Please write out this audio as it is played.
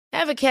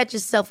Ever catch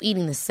yourself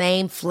eating the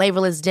same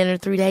flavorless dinner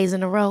 3 days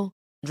in a row?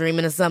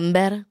 Dreaming of something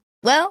better?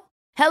 Well,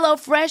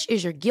 HelloFresh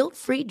is your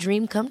guilt-free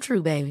dream come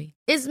true, baby.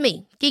 It's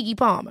me, Keke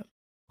Palmer.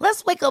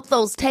 Let's wake up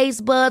those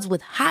taste buds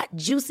with hot,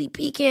 juicy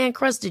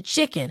pecan-crusted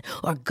chicken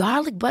or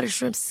garlic butter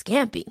shrimp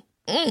scampi.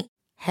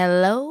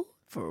 Hello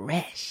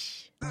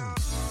Fresh.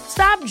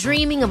 Stop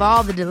dreaming of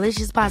all the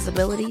delicious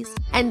possibilities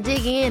and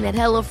dig in at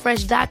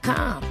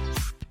HelloFresh.com.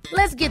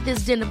 Let's get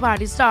this dinner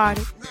party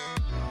started.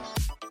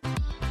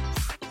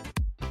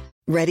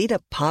 Ready to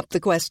pop the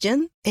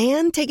question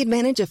and take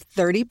advantage of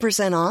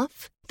 30%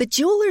 off? The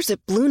jewelers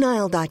at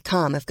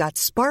BlueNile.com have got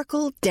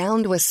sparkle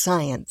down to a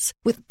science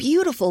with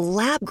beautiful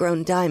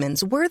lab-grown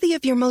diamonds worthy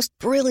of your most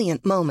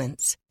brilliant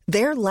moments.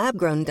 Their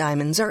lab-grown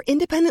diamonds are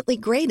independently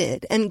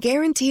graded and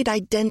guaranteed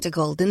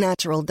identical to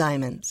natural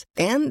diamonds.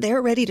 And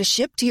they're ready to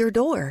ship to your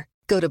door.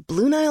 Go to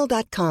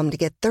BlueNile.com to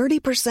get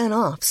 30%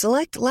 off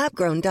select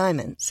lab-grown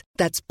diamonds.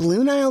 That's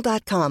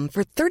BlueNile.com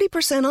for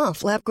 30%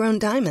 off lab-grown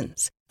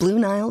diamonds.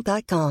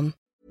 BlueNile.com.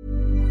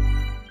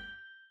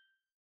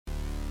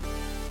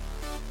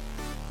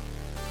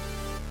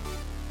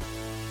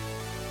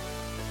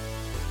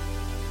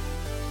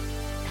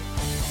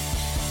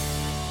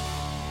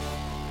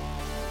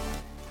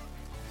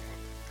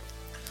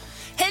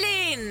 Hej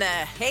Linn!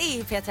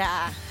 Hej Petra!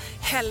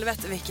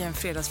 Helvete vilken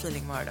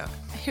fredagsfeeling var det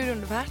då. Hur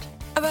underbart?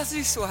 Alltså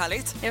det är så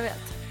härligt. Jag vet.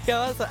 Jag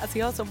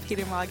har sån pirr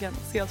i magen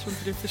så jag tror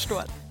inte du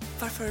förstår.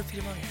 Varför har du pirr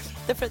i magen?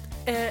 Därför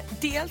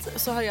att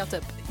dels så har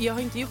jag har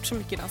inte gjort så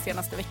mycket de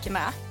senaste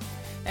veckorna.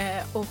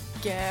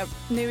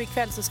 Nu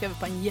ikväll så ska vi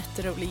på en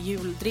jätterolig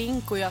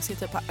juldrink och jag ska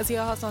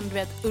jag har sån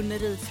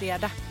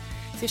unnerifredag.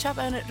 Så jag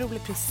köper en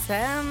rolig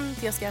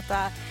present, jag ska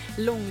äta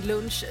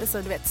långlunch,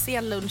 så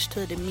sen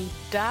lunchtid i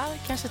middag,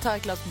 kanske ta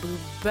ett glas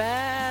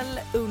bubbel,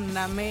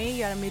 unna mig,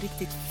 göra mig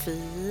riktigt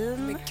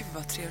fin. Men gud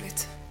vad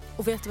trevligt.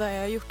 Och vet du vad jag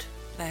har gjort?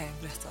 Nej,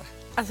 berätta.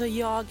 Alltså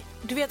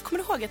kommer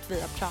du ihåg att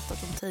vi har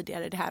pratat om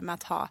tidigare det här med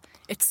att ha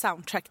ett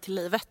soundtrack till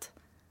livet?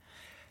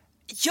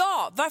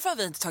 Ja, varför har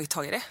vi inte tagit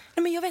tag i det?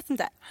 Nej men jag vet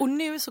inte. Och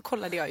nu så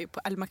kollade jag ju på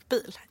Ally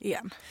McBeal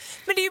igen.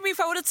 Men det är ju min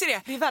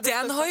favoritserie.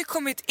 Den har ju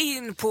kommit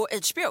in på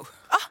HBO.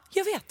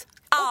 Jag vet.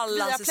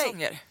 Alla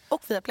säsonger.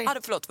 Och Viaplay.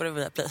 Förlåt, var det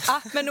Viaplay?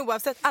 Men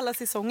oavsett alla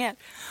säsonger.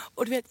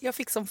 Och du vet, jag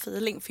fick sån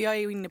feeling. För jag är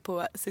ju inne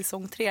på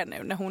säsong 3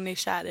 nu. När hon är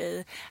kär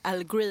i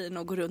Al Green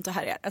och går runt och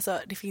härjar. Alltså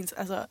det finns,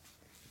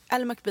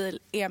 Ally McBeal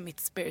är mitt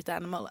spirit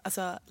animal.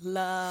 Alltså,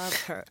 love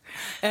her.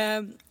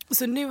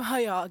 Så nu har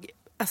jag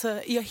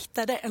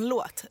hittade en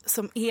låt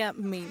som är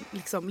min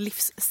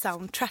livs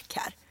soundtrack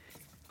här.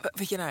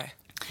 Vilken är det?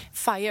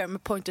 Fire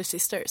med Pointer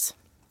Sisters.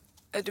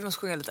 Du måste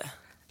sjunga lite.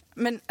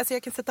 Men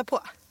jag kan sätta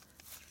på.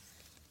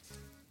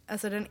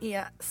 Alltså den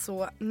är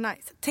så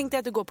nice. Tänk dig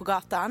att du går på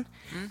gatan.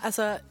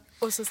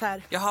 Och så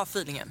här. Jag har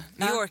feelingen.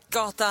 New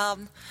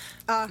York-gatan.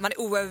 Man är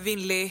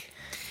oövervinnlig.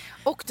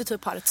 Och du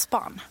typ har ett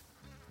span.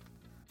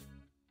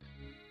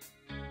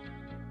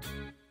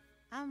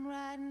 I'm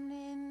riding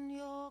in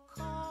your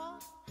car.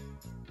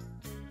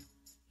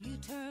 You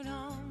turn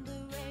on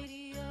the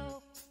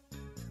radio.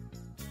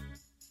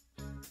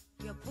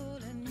 You're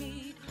pulling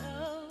me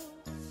close.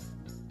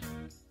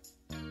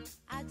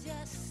 I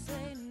just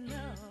say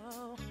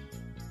no.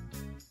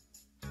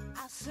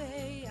 I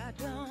say I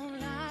don't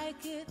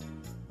like it.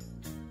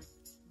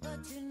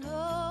 But you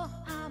know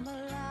I'm a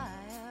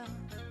liar.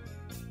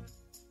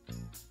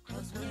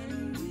 'Cause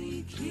when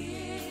we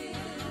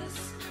kiss,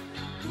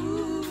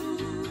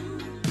 ooh,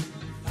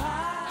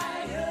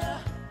 fire.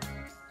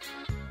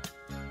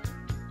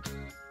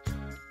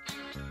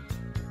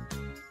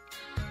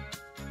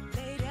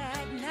 Late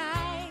at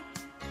night,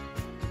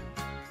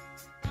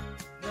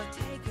 you're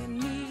taking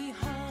me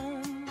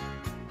home.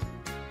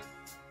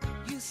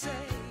 You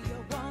say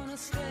you wanna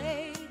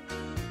stay.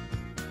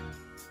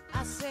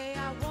 I say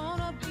I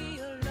wanna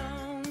be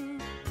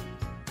alone.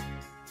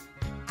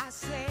 I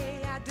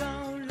say I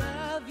don't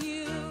love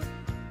you.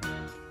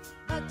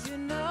 But you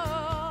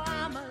know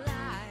I'm a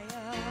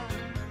liar.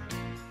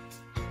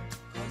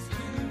 'Cause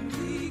when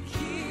we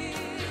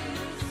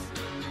kiss,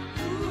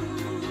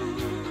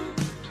 ooh,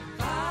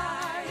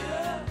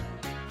 fire.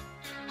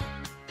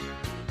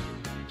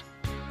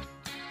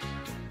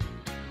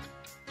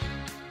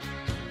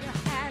 You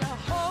had a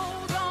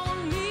hold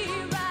on me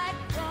right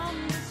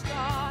from the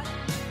start.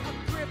 A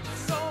grip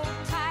so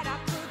tight I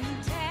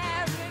couldn't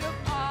tear it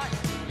apart.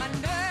 My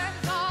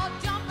nerves all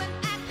jumping,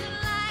 acting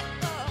like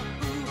a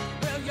fool.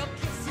 Well, your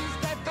kisses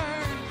they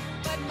burn,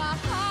 but my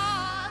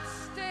heart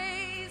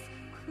stays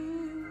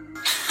cool.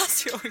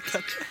 Alltså jag orkar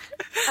inte.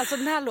 Alltså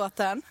den här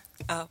låten.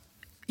 Ja.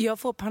 Jag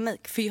får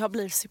panik för jag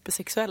blir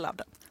supersexuell av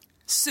den.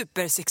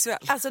 Supersexuell.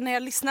 Alltså när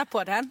jag lyssnar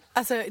på den.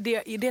 Alltså det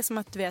är som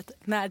att du vet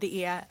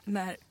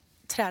när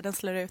träden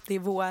slår ut, det är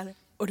vår.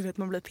 Och du vet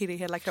man blir pirrig i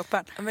hela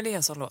kroppen. Ja, men det är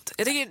en sån låt.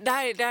 Jag tycker det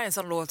här är en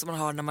sån låt som man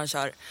har när man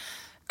kör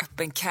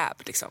öppen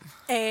cab liksom.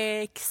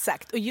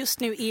 Exakt. Och just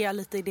nu är jag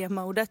lite i det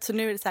modet. Så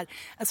nu är det så här,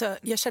 alltså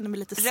jag känner mig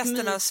lite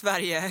Resten av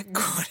Sverige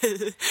går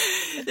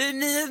i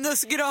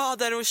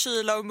minusgrader och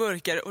kyla och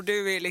mörker. Och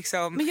du är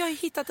liksom... Men jag har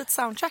hittat ett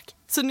soundtrack.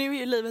 Så nu är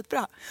ju livet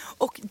bra.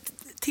 Och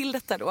till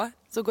detta då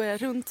så går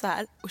jag runt så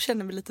här och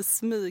känner mig lite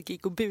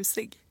smygig och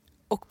busig.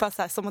 Och bara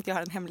så här, som att jag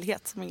har en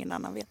hemlighet som ingen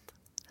annan vet.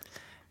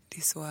 Det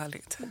är så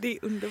härligt. Det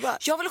är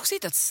underbart. Jag vill också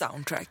hitta ett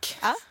soundtrack.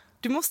 Ja,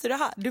 du måste det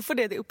ha. Du får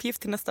det i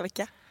uppgift till nästa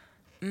vecka.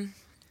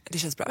 Det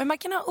känns bra. Men man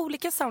kan ha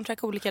olika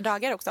soundtrack olika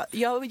dagar också.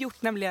 Jag har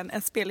gjort nämligen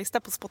en spellista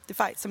på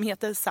Spotify som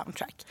heter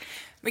Soundtrack.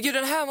 Men gud,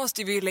 den här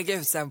måste vi lägga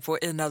ut sen på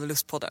I Nöd och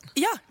Lust-podden.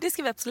 Ja, det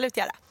ska vi absolut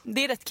göra.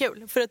 Det är rätt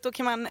kul. För att då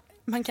kan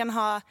man kan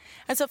ha,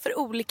 alltså för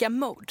olika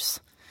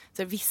modes.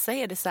 Så vissa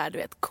är det så här, du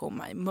vet,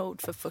 komma i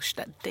mode för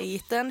första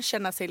dejten.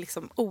 Känna sig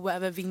liksom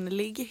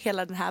oövervinnelig,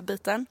 hela den här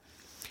biten.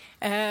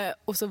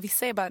 Och så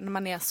vissa är bara när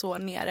man är så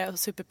nere och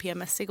super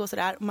P-mässig och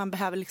sådär. Och man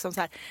behöver liksom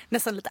så här,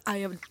 nästan lite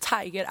Eye of the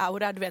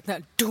Tiger-aura. Du vet,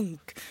 när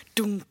dunk,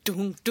 dunk,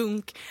 dunk,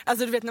 dunk.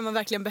 Alltså du vet när man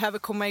verkligen behöver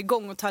komma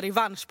igång och ta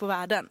revansch på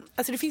världen.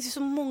 Alltså det finns ju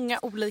så många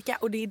olika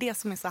och det är det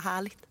som är så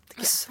härligt.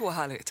 tycker jag. Så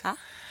härligt. Ja.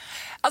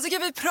 Alltså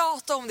kan vi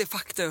prata om det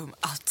faktum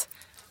att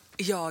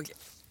jag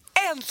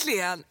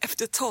äntligen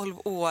efter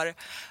 12 år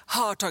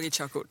har tagit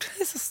körkort.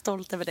 Jag är så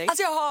stolt över dig.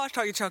 Alltså jag har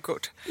tagit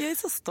körkort. Jag är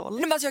så stolt.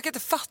 Nej, men alltså, jag kan inte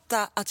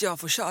fatta att jag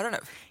får köra nu.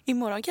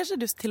 Imorgon kanske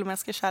du till och med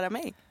ska köra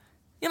mig.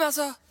 Ja, men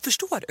alltså,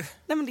 förstår du?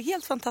 Nej, men det är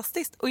helt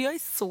fantastiskt och jag är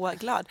så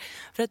glad.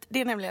 För att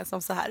det är nämligen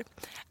som så här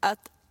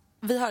att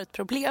vi har ett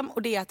problem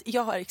och det är att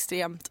jag har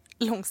extremt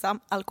långsam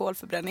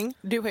alkoholförbränning.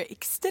 Du har ju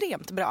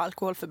extremt bra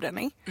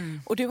alkoholförbränning.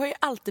 Och du har ju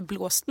alltid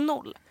blåst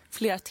 0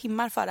 flera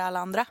timmar före alla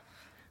andra.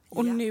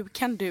 Och nu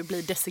kan du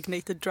bli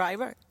designated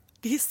driver.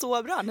 Det är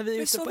så bra när vi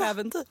är ute på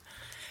äventyr.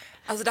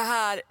 Alltså det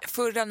här,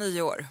 förra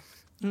 9 år,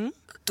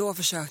 då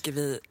försöker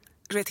vi,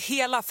 du vet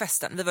hela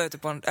festen, vi var ute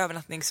på en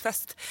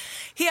övernattningsfest.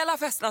 Hela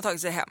festen har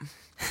tagit sig hem.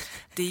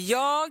 Det är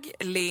jag,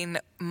 Linn,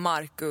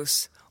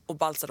 Marcus och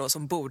Balsa då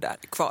som bor där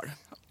kvar.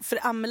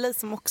 För Amelie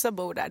som också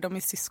bor där, de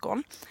är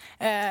syskon.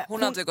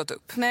 Hon har inte gått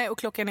upp. Nej, och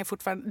klockan är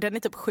fortfarande, den är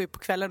typ 7 på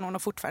kvällen och hon har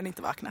fortfarande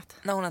inte vaknat.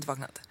 Nej, hon har inte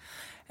vaknat.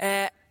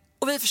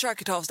 Och vi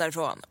försöker ta oss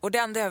därifrån. Och det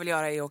enda jag vill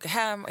göra är att åka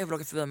hem och jag vill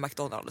åka förbi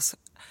McDonalds.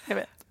 Jag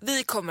vet.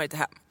 Vi kommer inte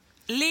hem.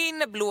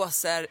 Linn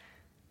blåser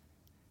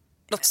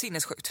något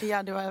sinnessjukt.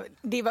 Ja,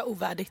 det var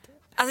ovärdigt.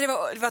 Alltså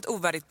det var ett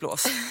ovärdigt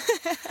blås.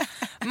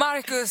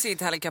 Marcus är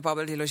inte heller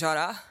kapabel till att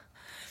köra.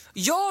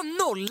 Jag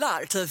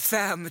nollar typ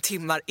 5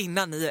 timmar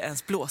innan ni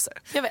ens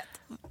blåser. Jag vet.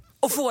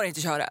 Och får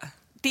inte köra.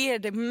 Det är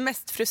det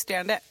mest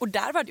frustrerande. Och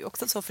där var det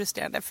också så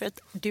frustrerande. För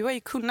att du har ju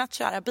kunnat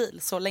köra bil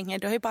så länge.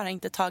 Du har ju bara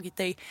inte tagit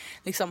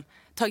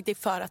dig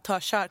för att ta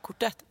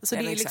körkortet. Så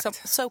Nej, det är exakt.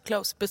 liksom so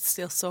close but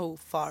still so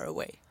far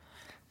away.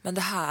 Men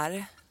det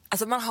här,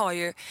 alltså man har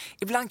ju,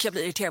 ibland kan jag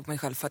bli irriterad på mig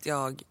själv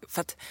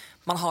för att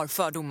man har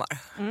fördomar.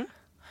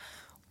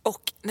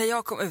 Och när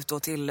jag kom ut då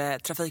till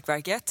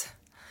Trafikverket,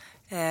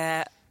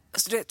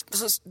 så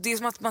det är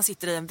som att man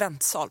sitter i en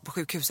väntsal på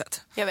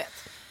sjukhuset. Jag vet.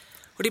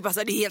 Och det är bara så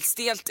här, det är helt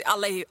stelt,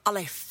 alla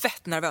är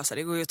fett nervösa,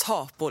 det går ju att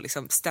ta på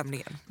liksom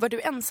stämningen. Var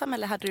du ensam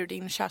eller hade du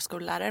din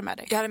körskollärare med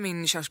dig? Jag hade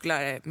min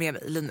körskollärare med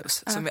mig,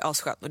 Linus, som är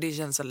asskön och det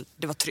känns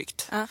det var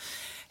tryggt.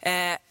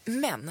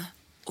 Men,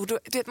 och då,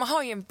 du vet, man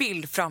har ju en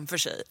bild framför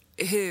sig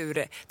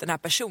hur den här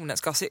personen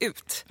ska se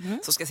ut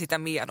som ska sitta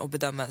med och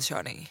bedöma en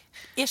körning.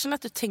 Erkänn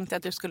att du tänkte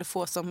att du skulle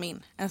få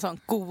som en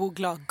sån god och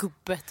glad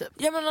gubbe typ.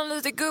 Ja, men någon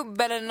lite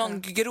gubbe eller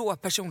någon grå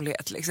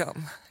personlighet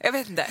liksom. Jag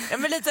vet inte, ja,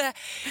 men lite...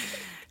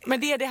 Men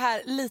det är det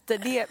här lite,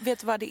 vet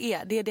du vad det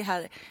är? Det är det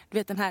här, du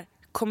vet den här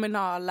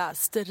kommunala,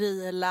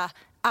 sterila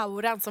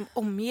auran som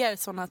omger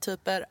såna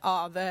typer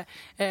av,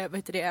 vad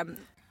heter det? Ja,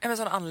 men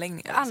sådana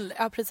anläggningar.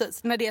 Ja,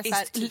 precis. När det är så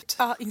här, Institut.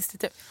 Ja,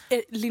 institut.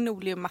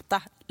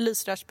 Linoleummatta,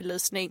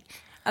 lysrörsbelysning.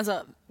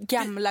 Alltså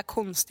gamla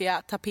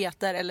konstiga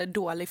tapeter eller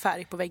dålig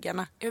färg på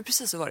väggarna. Ja, men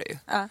precis så var det ju.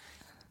 Ja.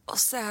 Och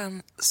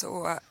sen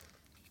så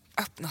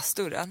öppnas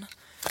dörren.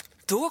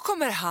 Då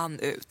kommer han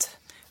ut.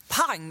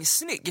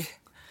 Pangsnygg.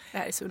 Det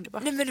här är så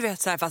underbart. Nej, men du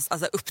vet så här, fast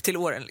alltså, upp till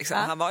åren liksom.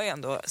 Ja. Han var ju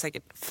ändå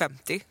säkert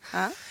 50.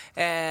 Ja.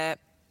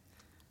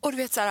 Och du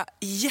vet så här,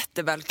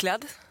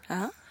 jättevälklädd.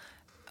 Ja.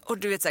 Och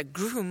du vet så här,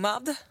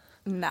 groomad.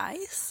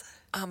 Nice.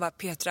 Han bara,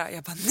 Petra,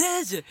 jag bara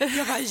nej.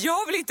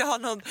 Jag vill inte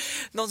ha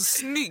någon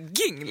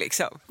snygging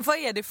liksom. Vad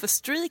är det för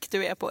streak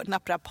du är på?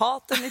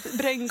 Naprapaten i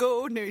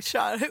Brängo, nu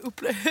kör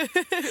upp.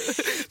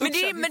 Men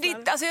det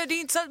är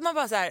inte så att man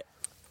bara så här,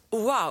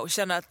 wow,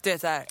 känner att det är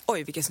så här,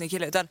 oj vilken snygg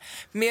kille, utan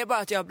mer bara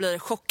att jag blir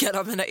chockad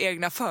av mina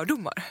egna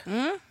fördomar.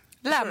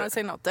 Lär man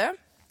sig något du?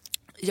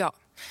 Ja,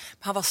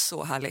 han var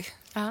så härlig.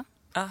 Ja.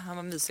 Ja, han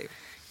var mysig.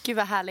 Gud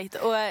vad härligt.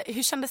 Och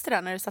hur kändes det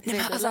där när du satt i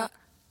bilen? Alltså,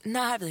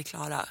 när vi är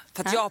klara,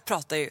 för att jag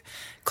pratar ju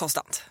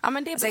konstant. Ja,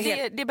 men det,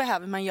 Alltså, det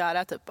behöver man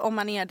göra typ. Om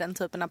man är den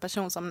typen av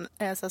person som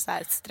så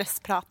här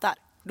stresspratar.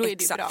 Då är det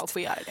Exakt. bra att få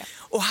göra det.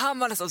 Och han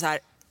var nästan så här,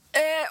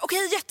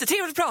 okej,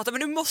 jättetrevligt att prata, men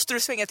nu måste du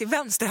svänga till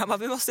vänster hemma.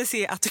 Vi måste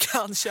se att du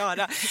kan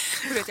köra.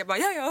 Då vet jag bara,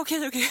 ja, okej.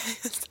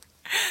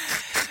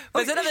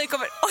 Men sen när vi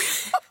kommer...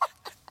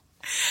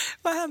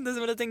 Vad hände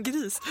som en liten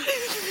gris?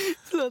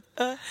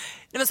 Nej,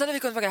 men sen när vi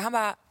kom tillbaka, han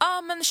bara,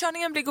 men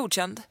körningen blir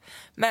godkänd.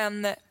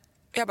 Men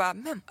jag bara,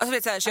 alltså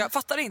vet så här, så jag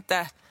fattar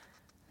inte.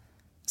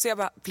 Så jag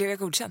bara, blev jag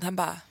godkänd? Han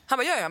bara,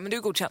 ja, men du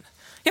är godkänd.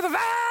 Jag bara,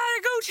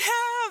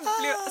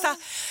 godkänt!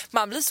 Alltså,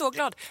 man blir så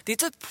glad. Det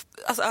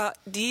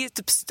är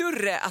typ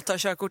större att ta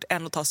körkort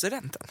än att ta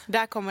studenten.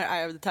 Där kommer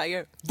Eye of the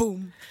Tiger.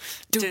 Boom.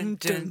 Dun,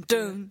 dun,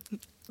 dun.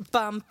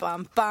 Bam,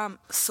 bam, bam.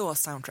 Så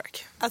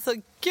soundtrack. Alltså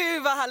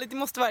gud vad härligt. Det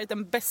måste varit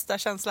den bästa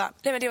känslan.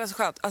 Nej, men det var så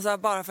skönt. Alltså,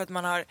 bara för att det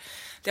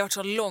har varit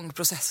så lång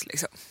process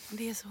liksom.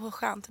 Det är så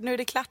skönt. Nu är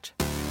det klart.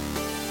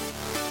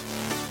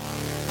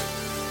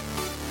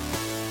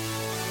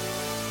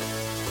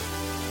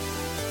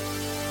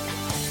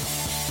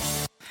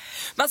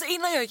 Men alltså,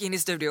 innan jag gick in i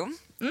studion,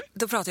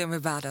 då pratade jag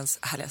med världens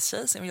härligaste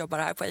tjej som jobbar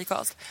här på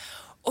Acast.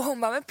 Och hon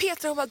bara, men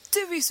Petra, hon bara,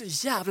 du är så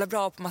jävla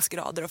bra på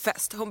maskerader och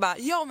fest. Hon bara,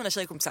 jag och mina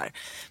tjejkompisar,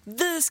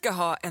 vi ska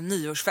ha en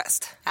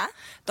nyårsfest.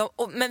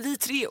 Men vi är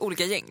 3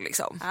 olika gäng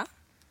liksom.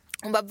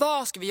 Hon bara,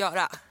 vad ska vi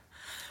göra?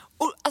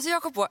 Och alltså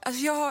jag kom på,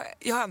 alltså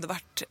jag har ändå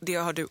varit, det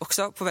har du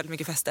också, på väldigt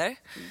mycket fester.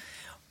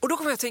 Och då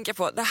kommer jag att tänka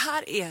på, det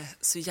här är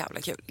så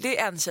jävla kul. Det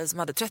är en tjej som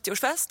hade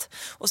 30-årsfest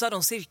och så hade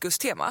hon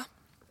cirkustema.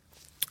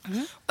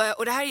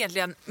 Och det här är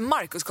egentligen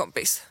Marcus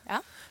kompis.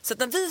 Så att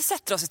när vi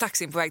sätter oss i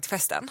taxin på väg till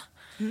festen,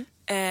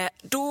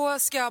 då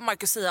ska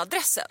Marcus säga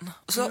adressen.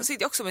 Och så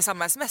sitter jag också med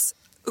samma sms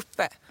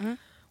uppe.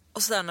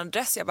 Och så säger han en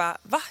adress. Jag bara,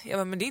 va? Jag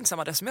bara, men det är inte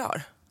samma adress som jag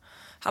har.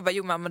 Han bara,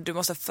 jo men du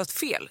måste ha fått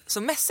fel.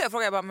 Så messade jag,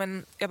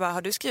 frågade jag bara,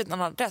 har du skrivit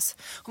någon annan adress?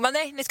 Hon bara,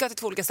 nej, ni ska till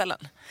 2 olika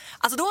ställen.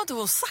 Alltså då har inte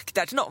hon sagt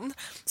det här till någon.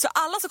 Så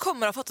alla som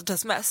kommer har fått ett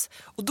sms.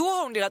 Och då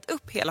har hon delat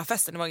upp hela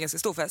festen, det var en ganska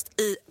stor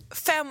fest, i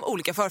 5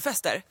 olika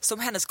förfester som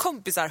hennes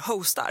kompisar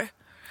hostar.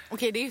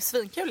 Okej, det är ju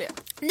svinkul ju.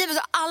 Nej, men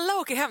så alla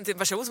åker hem till en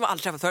person som har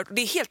aldrig träffat förut.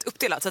 Det är helt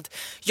uppdelat, så att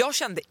jag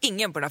kände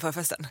ingen på den här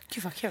förfesten.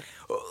 Gud vad kul.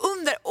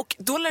 Och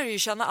då lär du ju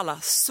känna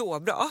alla så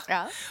bra.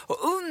 Och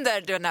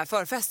under den här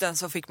förfesten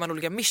så fick man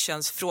olika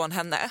missions från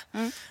henne.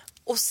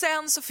 Och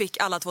sen så fick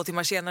alla 2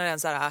 timmar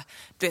senare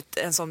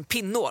en sån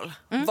pinnål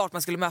vart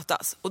man skulle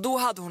mötas. Och då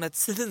hade hon ett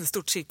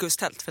svinstort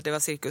cirkustält, för att det var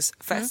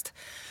cirkusfest.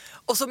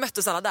 Och så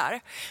möttes alla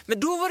där. Men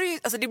då var det ju,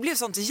 alltså det blev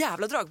sånt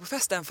jävla drag på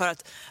festen, för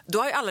att då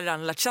har ju alla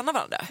redan lärt känna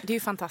varandra. Det är ju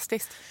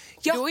fantastiskt.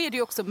 Ja. Då är det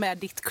ju också med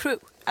ditt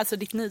crew, alltså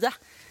ditt nya.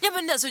 Ja,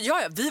 men alltså,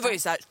 vi var ju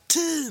så här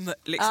team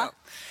liksom.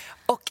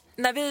 Och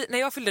när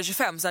jag fyllde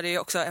 25 så hade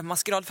jag också en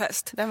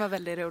maskeradfest. Den var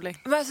väldigt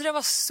rolig. Men alltså det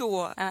var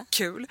så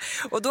kul.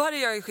 Och då hade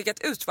jag ju skickat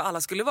ut vad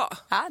alla skulle vara.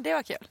 Ja, det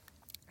var kul.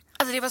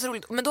 Alltså det var så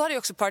roligt. Men då hade jag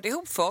också parat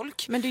ihop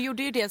folk. Men du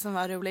gjorde ju det som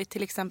var roligt.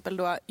 Till exempel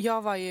då,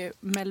 jag var ju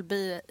Mel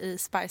B i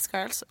Spice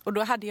Girls. Och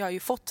då hade jag ju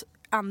fått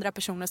andra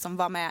personer som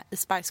var med i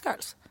Spice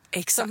Girls.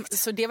 Exakt.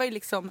 Så det var ju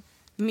liksom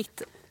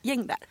mitt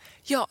gäng där.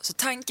 Ja, så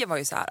tanken var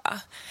ju så här.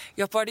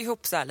 Jag parade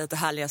ihop så här lite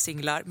härliga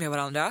singlar med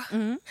varandra.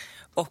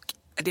 Och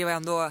det var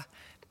ändå,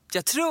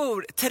 jag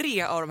tror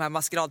 3 av de här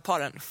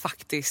maskeradparen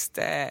faktiskt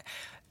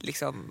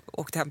liksom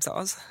åkte hem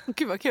tillsammans.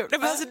 Gud vad kul.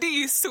 Men alltså, det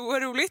är ju så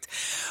roligt.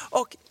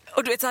 Och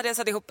du vet, så hade jag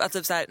satt ihop att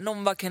typ så här,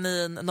 någon var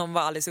kanin, någon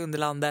var Alice i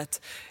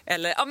Underlandet.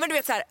 Eller, ja men du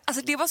vet så här,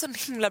 alltså det var så en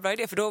himla bra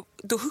idé, för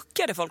då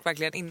hookade folk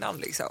verkligen innan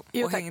liksom.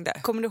 Jo, och hängde.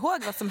 Kommer du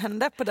ihåg vad som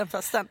hände på den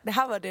festen? Det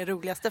här var det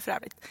roligaste för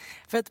övrigt.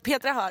 För att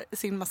Petra har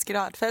sin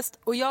maskeradfest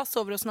och jag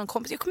sover hos någon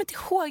kompis. Jag kommer inte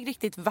ihåg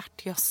riktigt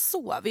vart jag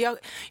sov. Jag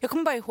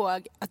kommer bara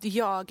ihåg att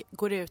jag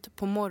går ut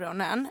på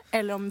morgonen,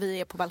 eller om vi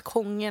är på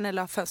balkongen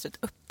eller har fönstret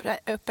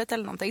öppet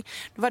eller någonting.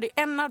 Då var det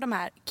en av de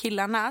här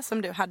killarna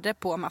som du hade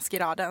på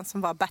maskeraden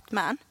som var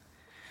Batman.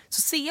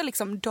 Så ser jag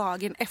liksom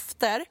dagen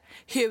efter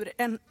hur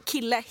en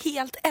kille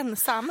helt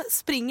ensam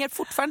springer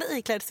fortfarande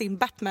iklädd sin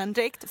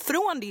Batman-dräkt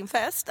från din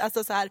fest.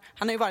 Alltså så här,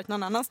 han har ju varit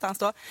någon annanstans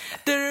då.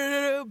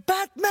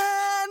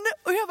 Batman!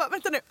 Och jag bara,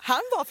 vänta nu,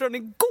 han var från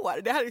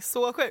igår. Det här är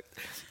så sjukt.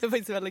 Det var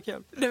faktiskt väldigt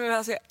kul. Nej, men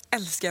alltså, jag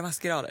älskar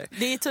maskerader.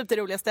 Det är typ det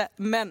roligaste,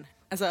 men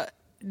alltså,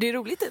 det är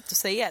roligt att du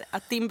säger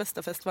att din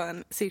bästa fest var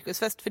en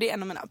cirkusfest. För det är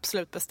en av mina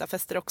absolut bästa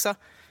fester också.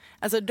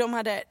 Alltså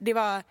det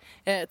var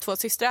 2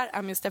 systrar,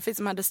 Ami och Steffi,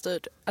 som hade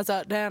styrt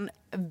alltså, den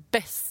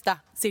bästa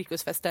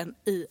cirkusfesten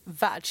i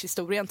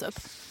världshistorien typ.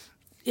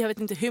 Jag vet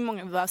inte hur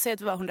många vi var, säg att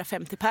det var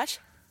 150 pers.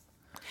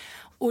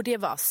 Och det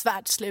var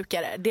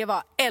svärdslukare, det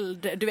var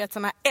eld, du vet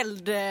såna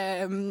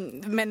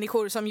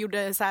eldmänniskor som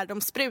gjorde så här,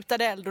 de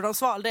sprutade eld och de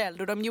svalde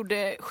eld och de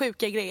gjorde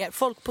sjuka grejer.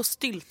 Folk på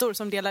styltor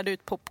som delade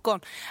ut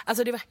popcorn.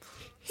 Alltså det var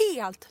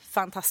helt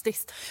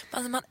fantastiskt.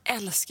 Alltså, man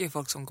älskar ju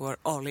folk som går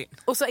all in.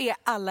 Och så är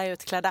alla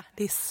utklädda,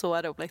 det är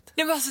så roligt.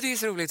 Ja, men alltså, det är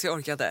så roligt så jag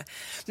orkar inte.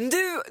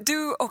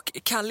 Du och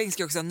Kalling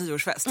ska också ha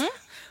nyårsfest.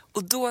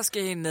 Och då ska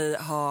ju ni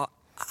ha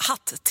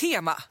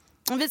hatt-tema.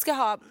 Vi ska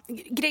ha,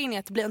 grejen är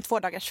att det blir en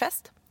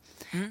 2-dagarsfest.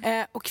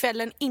 Och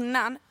kvällen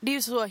innan, det är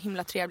ju så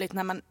himla trevligt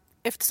när man,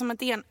 eftersom att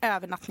det är en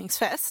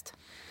övernattningsfest,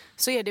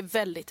 så är det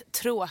väldigt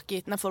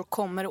tråkigt när folk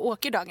kommer och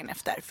åker dagen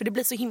efter. För det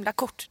blir så himla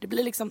kort, det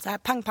blir liksom så här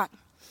pang-pang.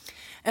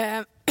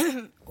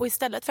 Och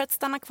istället för att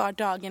stanna kvar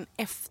dagen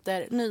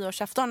efter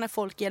nyårsafton när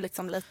folk är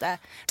liksom lite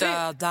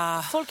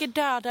döda. Folk är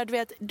döda, du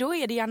vet, då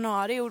är det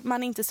januari och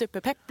man är inte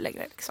superpepp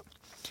längre liksom.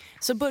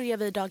 Så börjar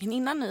vi dagen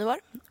innan nyår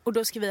och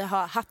då ska vi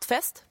ha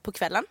hattfest på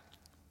kvällen.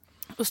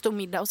 Och stor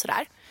middag och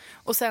sådär.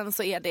 Och sen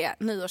så är det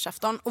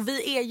nyårsafton. Och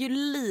vi är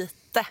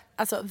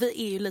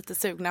ju lite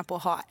sugna på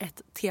att ha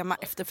ett tema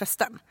efter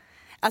festen.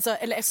 Alltså,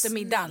 eller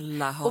eftermiddagen.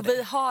 Snälla, ha och det.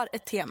 vi har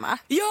ett tema.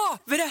 Ja,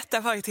 berätta,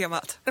 vad är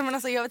temat? Men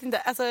alltså, jag vet inte,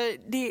 alltså,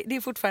 det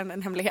är fortfarande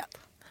en hemlighet.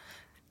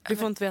 Du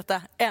får inte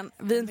veta än.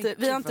 Vi har inte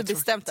vad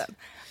bestämt tråkigt. än.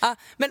 Ja,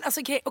 men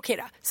alltså okej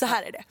då, så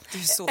här är det. Du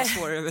är så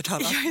svår att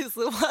övertala.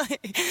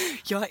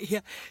 Jag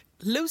är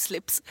loose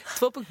lips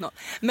 2.0.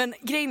 Men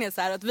grejen är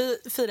så här att vi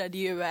firade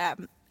ju,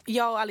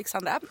 jag och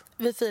Alexandra,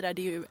 vi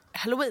firade ju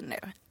Halloween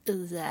nu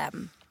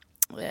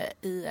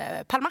i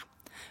Palma.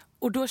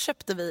 Och då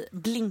köpte vi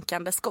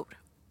blinkande skor.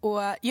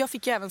 Och jag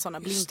fick ju även såna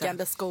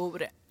blinkande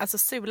skor. Alltså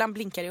sulan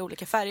blinkar i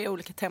olika färger,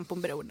 olika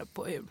tempon beroende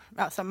på hur.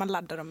 Alltså man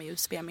laddar dem i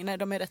USB-minne,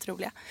 de är rätt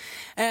roliga.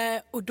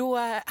 Och då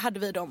hade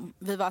vi dem,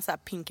 vi var så här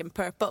pink and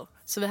purple.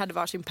 Så vi hade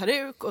varsin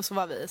peruk och så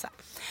var vi så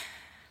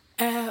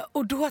här.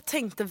 Och då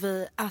tänkte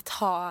vi att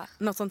ha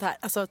något sånt här,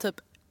 alltså typ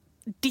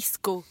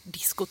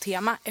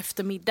disco-tema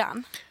efter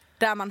middagen.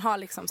 Där man har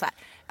liksom så här,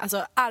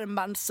 alltså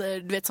armbands,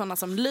 du vet sådana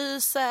som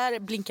lyser,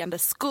 blinkande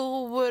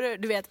skor,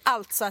 du vet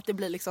allt så att det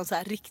blir liksom så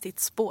här riktigt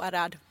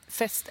spårad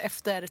fest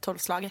efter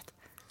 12-slaget.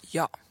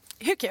 Ja,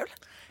 Hur kul?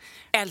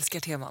 älskar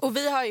teman. Och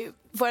vi har ju,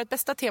 vårt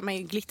bästa tema är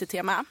ju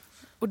glittertema.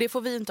 Och det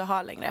får vi inte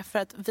ha längre för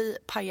att vi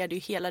pajade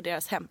ju hela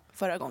deras hem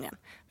förra gången.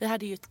 Vi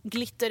hade ju ett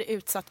glitter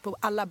utsatt på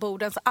alla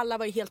borden så alla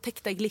var ju helt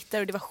täckta i glitter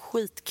och det var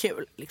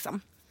skitkul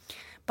liksom.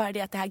 Bara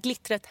det att det här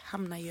glittret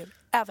hamnar ju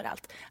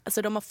överallt.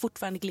 Alltså de har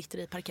fortfarande glitter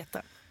i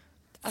parketten.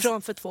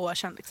 Från för 2 år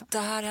sedan liksom. Det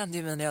här hände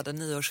ju mig när jag hade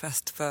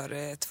nyårsfest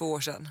för 2 år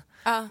sedan.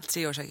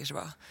 3 år sedan kanske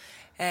var.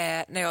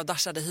 När jag och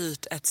Dasha hade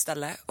hyrt ett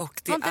ställe.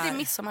 Och det Var inte är... det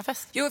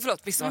midsommarfest? Jo,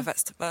 förlåt,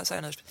 midsommarfest. Vad sa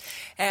jag nu?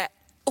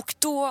 Och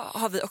då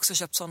har vi också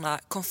köpt såna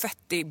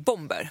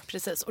konfettibomber.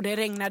 Precis, och det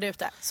regnade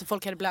ute så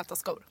folk hade blöta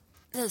skor.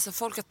 Nej, så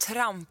folk har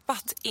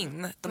trampat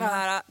in.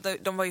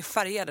 De var ju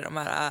färgade, de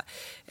här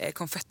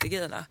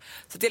konfettigrejerna.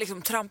 Så det är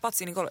liksom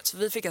trampats in i golvet. Så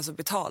vi fick alltså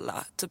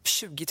betala typ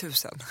 20 000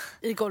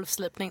 I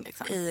golfslipning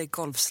liksom. i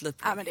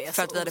golvslipning. Ja, men det är för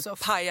så att vi hade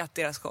osoft. pajat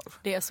deras golv.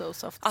 Det är så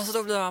soft. Alltså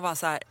då blir man bara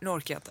så här, nu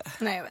orkar jag inte.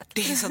 Nej, jag vet.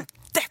 Det är en sån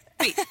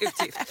deppig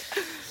utgift.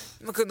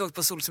 Man kunde åkt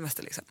på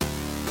solsemester liksom.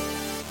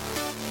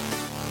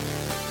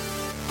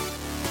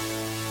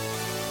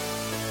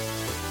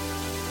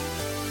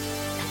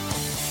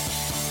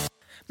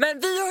 Men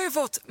vi har ju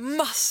fått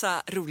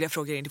massa roliga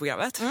frågor in till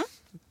programmet.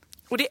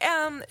 Och det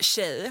är en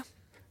tjej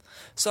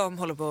som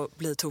håller på att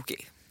bli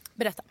tokig.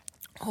 Berätta.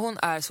 Hon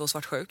är så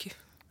svartsjuk.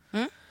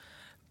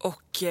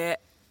 Och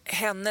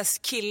hennes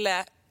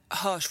kille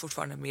hörs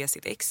fortfarande med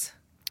sitt ex.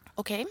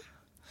 Okej.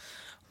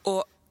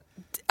 Och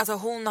alltså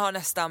hon har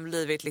nästan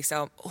blivit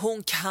liksom,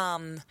 hon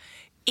kan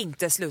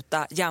inte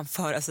sluta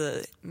jämföra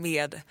sig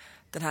med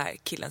den här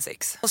killens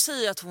ex. Hon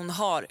säger att hon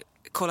har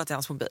kollat i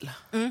hans mobil.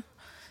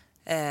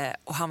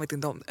 Och han vet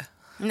inte om det.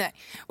 Nej,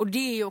 och det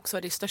är ju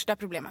också det största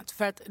problemet.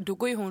 För att då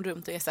går ju hon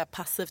runt och är så här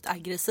passivt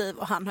aggressiv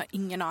och han har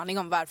ingen aning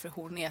om varför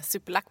hon är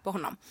superlack på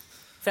honom.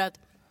 För att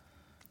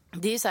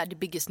det är ju så här the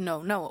biggest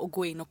no-no att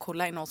gå in och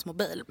kolla i någons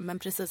mobil. Men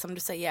precis som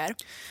du säger,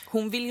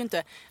 hon vill ju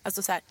inte,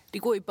 alltså så här, det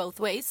går ju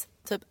both ways.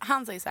 Typ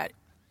han säger så här,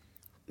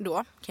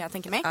 då kan jag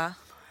tänka mig.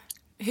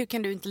 Hur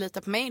kan du inte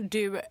lita på mig?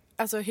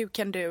 Hur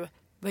kan du,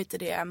 vad heter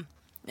det,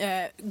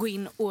 gå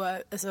in och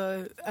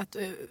alltså, att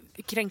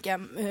kränka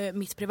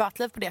mitt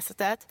privatliv på det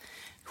sättet.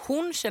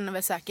 Hon känner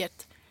väl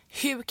säkert,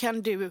 hur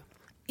kan du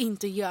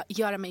inte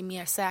göra mig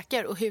mer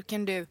säker och hur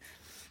kan du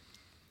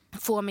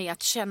få mig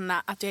att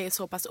känna att jag är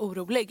så pass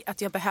orolig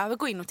att jag behöver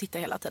gå in och titta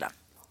hela tiden.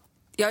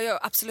 Ja,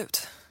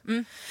 absolut.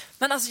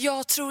 Men alltså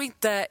jag tror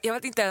inte, jag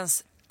vet inte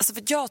ens, alltså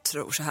för jag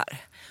tror så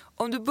här.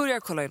 Om du börjar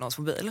kolla i någons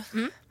mobil,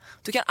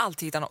 du kan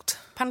alltid hitta något.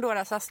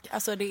 Pandoras ask,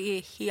 alltså det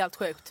är helt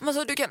sjukt. Men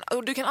så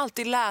du kan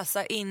alltid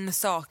läsa in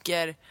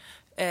saker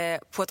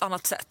på ett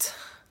annat sätt.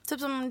 Typ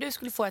som om du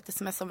skulle få ett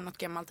sms om något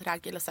gammalt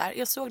ragg eller så här.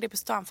 Jag såg det på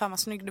stan, fan vad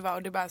snygg du var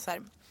och du bara så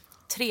här,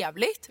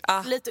 trevligt,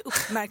 lite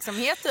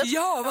uppmärksamhet typ.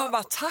 Ja, man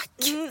bara tack.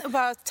 Och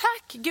bara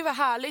tack, gud vad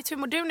härligt, hur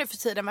mår du nu för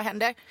tiden, vad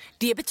händer?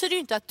 Det betyder ju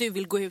inte att du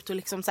vill gå ut och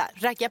liksom så här,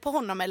 ragga på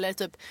honom eller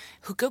typ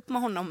hooka upp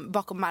med honom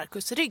bakom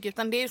Marcus rygg,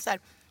 utan det är så här.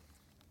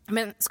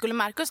 Men skulle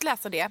Marcus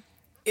läsa det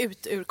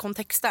ut ur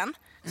kontexten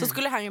så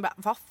skulle han ju bara,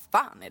 vad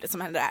fan är det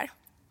som händer här?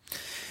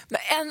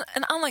 Men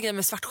en annan grej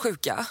med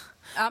svartsjuka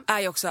är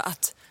ju också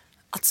att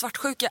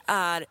svartsjuka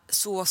är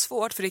så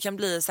svårt för det kan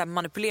bli så här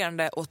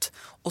manipulerande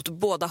åt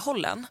båda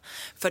hållen.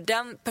 För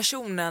den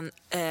personen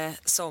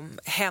som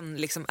hen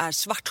liksom är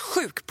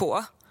svartsjuk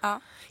på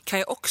kan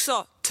ju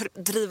också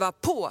driva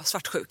på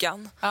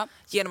svartsjukan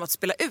genom att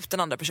spela ut den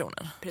andra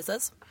personen.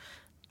 Precis.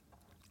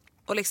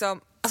 Och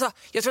liksom, alltså,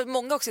 jag tror att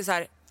många också är så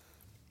här,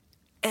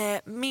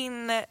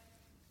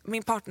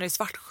 min partner är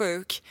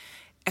svartsjuk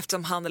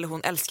eftersom han eller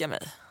hon älskar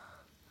mig.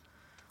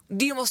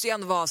 Det måste ju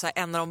ändå vara så här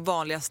en av de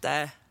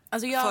vanligaste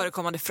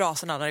förekommande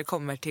fraserna när det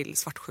kommer till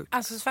svartsjuka.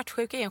 Alltså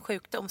svartsjuka är en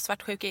sjukdom,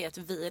 svartsjuka är ett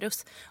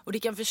virus och det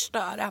kan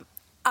förstöra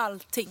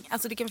allting.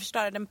 Alltså det kan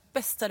förstöra den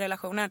bästa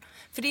relationen.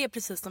 För det är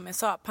precis som jag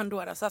sa,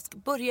 Pandoras ask.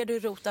 Börjar du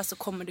rota så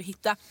kommer du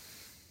hitta.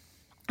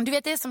 Du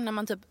vet, det är som när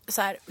man typ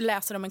så här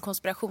läser om en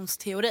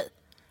konspirationsteori.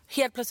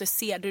 Helt plötsligt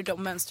ser du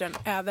de mönstren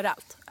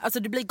överallt. Alltså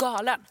du blir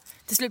galen.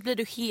 Till slut blir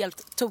du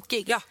helt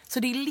tokig. Ja. Så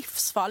det är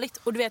livsfarligt.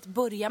 Och du vet,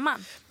 börjar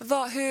man.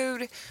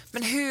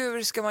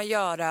 Hur ska man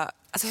göra?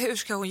 Alltså hur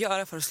ska hon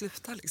göra för att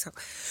sluta liksom?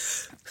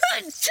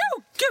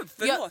 Gud,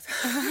 förlåt.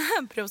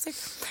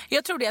 Prosit.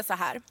 Jag tror det är så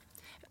här.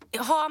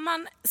 Har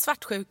man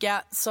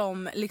svartsjuka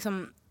som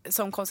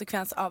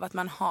konsekvens av att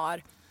man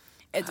har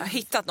Har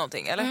hittat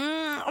någonting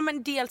eller?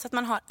 men dels att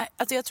man har,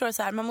 alltså jag tror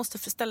så här, man måste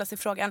ställa sig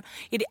frågan,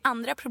 är det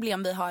andra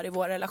problem vi har i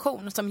vår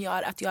relation som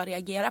gör att jag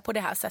reagerar på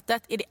det här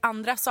sättet? Är det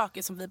andra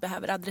saker som vi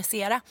behöver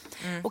adressera?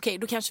 Okej,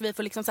 då kanske vi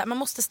får liksom så här, man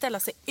måste ställa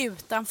sig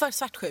utanför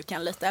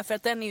svartsjukan lite, för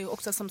att den är ju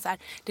också som så här,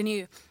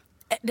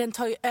 den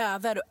tar ju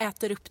över och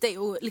äter upp dig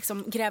och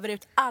liksom gräver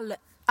ut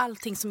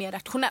allting som är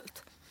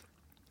rationellt.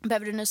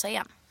 Behöver du nysa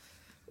igen?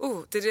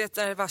 Det är det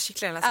där var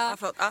kycklingen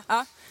läser.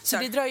 Ja. Så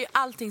det drar ju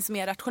allting som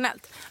är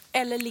rationellt.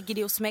 Eller ligger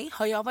det hos mig?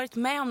 Har jag varit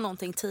med om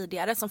någonting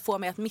tidigare som får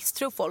mig att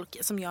misstro folk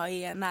som jag är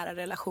i en nära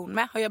relation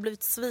med? Har jag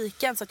blivit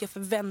sviken så att jag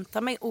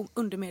förväntar mig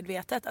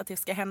undermedvetet att det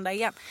ska hända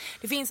igen?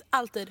 Det finns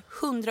alltid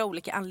 100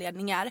 olika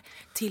anledningar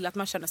till att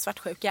man känner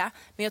svartsjuka.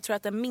 Men jag tror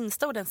att den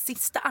minsta och den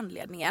sista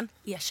anledningen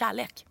är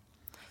kärlek.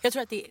 Jag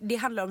tror att det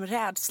handlar om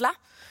rädsla.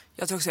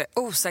 Jag tror också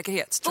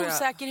osäkerhet.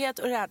 Osäkerhet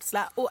och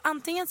rädsla. Och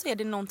antingen så är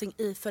det någonting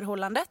i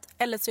förhållandet,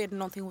 eller så är det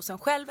någonting hos en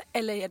själv,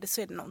 eller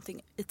så är det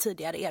någonting i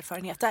tidigare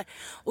erfarenheter.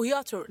 Och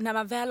jag tror när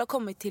man väl har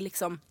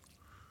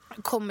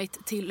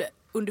kommit till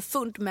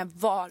underfund med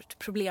vart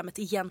problemet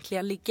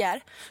egentligen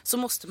ligger, så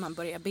måste man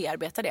börja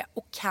bearbeta det.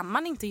 Och kan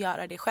man inte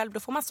göra det själv, då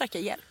får man söka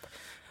hjälp.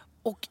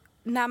 Och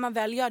när man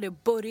väl gör det och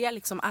börjar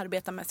liksom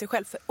arbeta med sig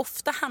själv, för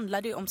ofta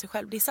handlar det om sig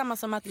själv. Det är samma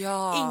som att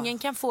ingen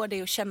kan få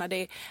dig att känna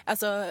dig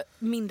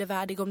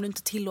mindervärdig om du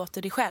inte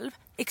tillåter dig själv.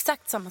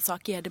 Exakt samma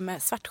sak är det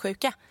med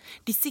svartsjuka.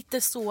 Det sitter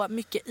så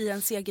mycket i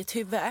ens eget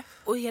huvud.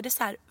 Och är det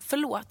så här,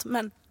 förlåt,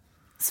 men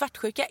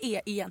svartsjuka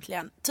är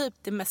egentligen typ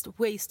det mest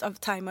waste of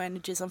time och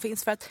energy som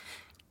finns. För att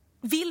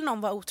vill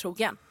någon vara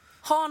otrogen,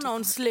 har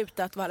någon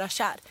slutat vara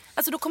kär,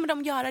 alltså då kommer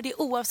de göra det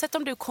oavsett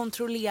om du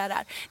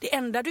kontrollerar. Det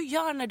enda du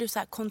gör när du så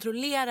här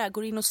kontrollerar,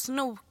 går in och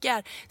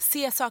snokar,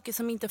 ser saker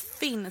som inte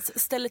finns,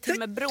 ställer till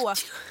med bråk,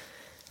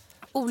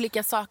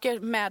 olika saker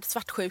med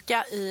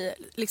svartsjuka i,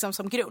 liksom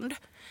som grund.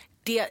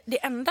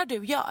 Det enda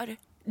du gör,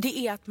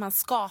 det är att man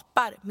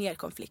skapar mer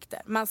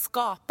konflikter. Man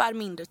skapar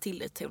mindre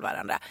tillit till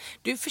varandra.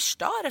 Du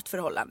förstör ett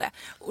förhållande.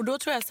 Och då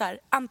tror jag så här,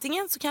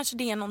 antingen så kanske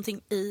det är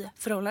någonting i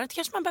förhållandet,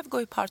 kanske man behöver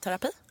gå i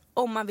parterapi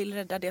om man vill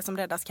rädda det som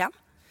räddas kan.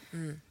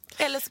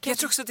 Eller så Jag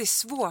tror också att det är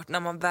svårt när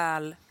man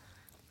väl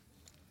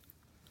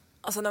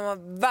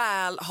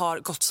har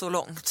gått så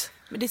långt.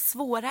 Men det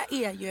svåra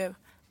är ju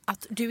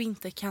att du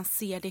inte kan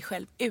se dig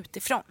själv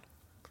utifrån.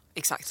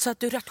 Exakt. Så att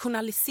du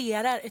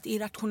rationaliserar ett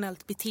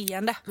irrationellt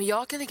beteende. Men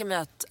jag kan tänka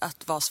mig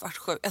att vara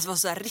svartsjuk, alltså vara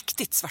så här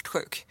riktigt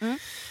svartsjuk.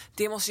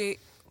 Det måste ju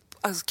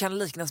kan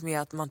liknas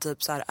med att man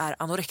typ så här är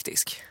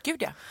anorektisk.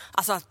 Gud ja.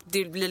 Alltså att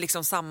det blir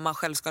liksom samma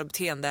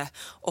självskadebeteende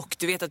och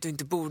du vet att du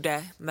inte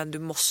borde, men du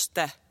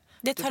måste.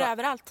 Det tar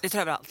över allt. Det tar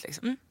över allt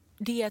liksom.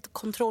 Det är ett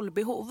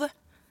kontrollbehov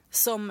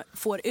som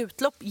får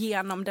utlopp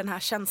genom den här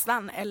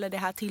känslan eller det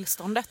här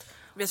tillståndet.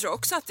 Men jag tror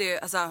också att det är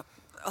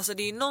alltså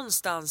det är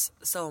någonstans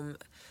som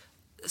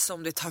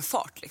det tar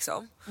fart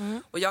liksom.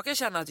 Och jag kan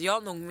känna att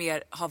jag nog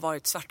mer har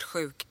varit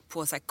svartsjuk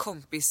på så här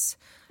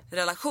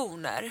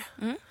kompisrelationer.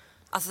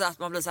 Alltså att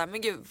man blir så här,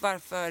 men gud,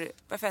 varför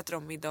äter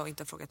de middag och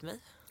inte har frågat mig?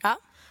 Ja.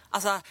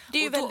 Alltså, Det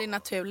är ju väldigt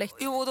naturligt.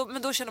 Jo,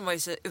 men då känner man ju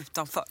sig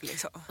utanför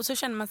liksom. Och så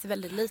känner man sig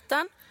väldigt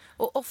liten.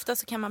 Och ofta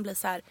så kan man bli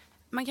så här,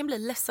 man kan bli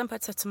ledsen på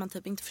ett sätt som man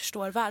typ inte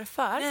förstår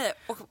varför. Nej,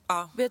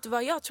 Vet du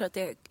vad jag tror att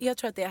det är? Jag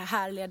tror att det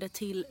här leder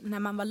till när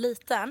man var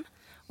liten.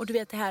 Och du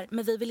vet det här,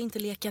 men vi vill inte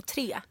leka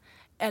 3.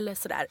 Eller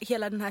sådär,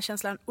 hela den här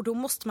känslan. Och då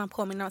måste man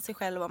påminna sig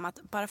själv om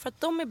att bara för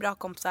att de är bra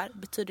kompisar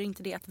betyder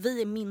inte det att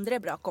vi är mindre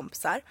bra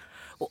kompisar.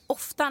 Och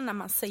ofta när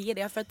man säger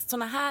det, för att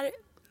såna här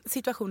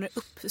situationer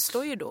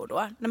uppstår ju då och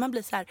då. När man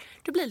blir så här,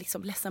 du blir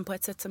liksom ledsen på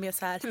ett sätt som är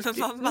så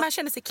här, man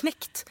känner sig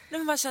knäckt. Nej,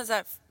 men man känner så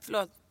här,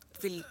 förlåt,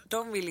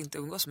 de vill inte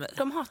umgås med mig.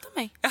 De hatar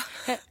mig.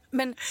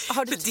 Men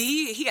har du... För det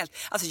är ju helt,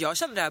 alltså jag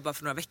kände det här bara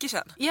för några veckor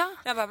sedan. Ja.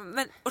 Jag bara,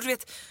 men, och du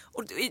vet,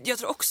 och jag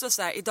tror också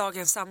så här, i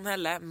dagens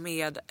samhälle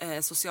med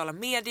sociala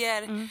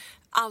medier,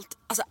 allt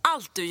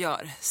du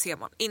gör ser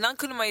man. Innan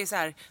kunde man ju så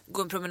här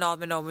gå en promenad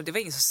med någon, men det var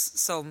ingen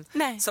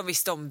som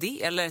visste om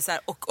det, eller så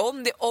här, och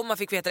om man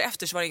fick veta det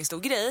efter så var det ingen stor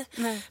grej.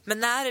 Nej. Men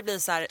när det blir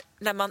så här,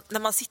 när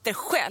man sitter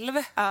själv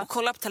och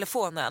kollar på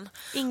telefonen.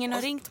 Ingen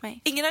har ringt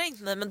mig. Ingen har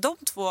ringt mig, men de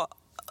två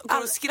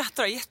går och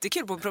skrattar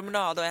jättekul på en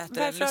promenad och äter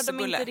en lussebulle. Varför har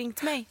de inte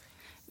ringt mig?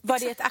 Var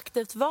det ett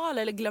aktivt val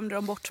eller glömde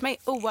de bort mig?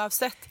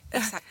 Oavsett.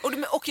 Exakt. Och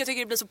jag tycker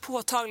det blir så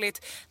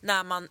påtagligt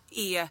när man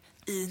är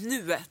i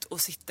nuet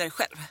och sitter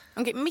själv.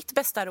 Okej, mitt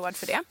bästa råd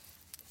för det.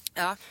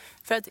 Ja.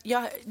 För att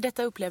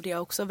detta upplevde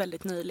jag också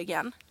väldigt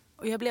nyligen.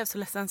 Och jag blev så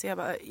ledsen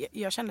så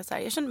jag kände så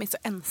här, jag kände mig så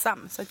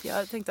ensam. Så att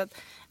jag tänkte att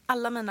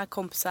alla mina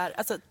kompisar,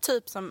 alltså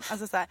typ som,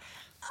 alltså så här,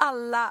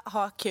 alla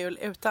har kul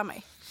utan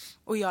mig.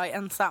 Och jag är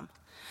ensam.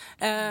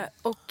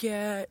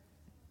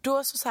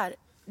 Då så här,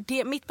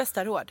 mitt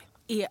bästa råd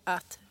är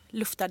att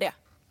lufta det.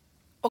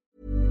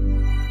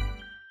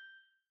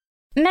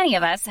 Many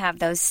of us have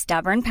those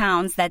stubborn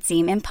pounds that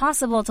seem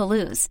impossible to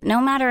lose,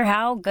 no matter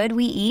how good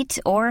we eat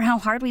or how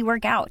hard we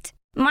work out.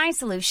 My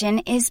solution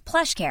is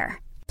PlushCare.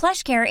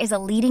 PlushCare is a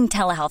leading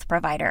telehealth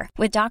provider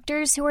with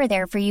doctors who are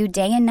there for you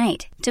day and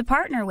night to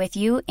partner with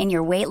you in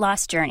your weight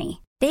loss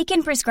journey. They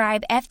can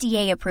prescribe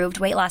FDA-approved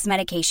weight loss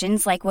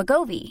medications like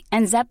Wegovy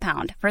and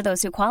Zepbound for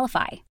those who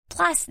qualify.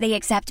 Plus, they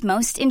accept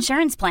most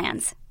insurance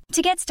plans.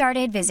 To get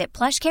started, visit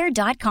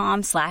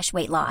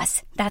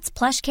plushcare.com/weightloss. That's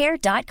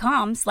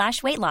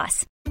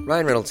plushcare.com/weightloss.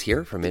 Ryan Reynolds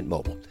here from Mint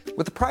Mobile.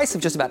 With the price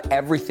of just about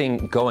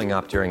everything going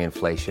up during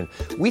inflation,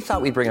 we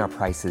thought we'd bring our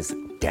prices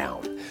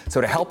down.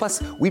 So to help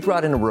us, we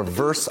brought in a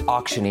reverse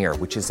auctioneer,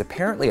 which is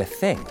apparently a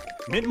thing.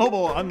 Mint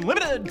Mobile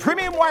Unlimited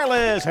Premium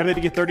Wireless. How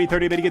to get 30,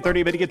 30, bit to get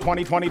 30, bit to get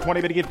 20, 20,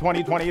 20, bit to get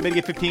 20, 20, bit to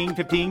get 15,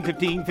 15,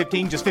 15,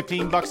 15, just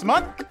 $15 a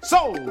month?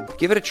 Sold!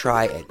 Give it a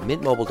try at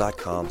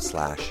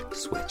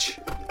mintmobile.com/switch.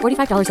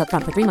 $45 up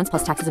front for 3 months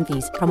plus taxes and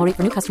fees. Promo rate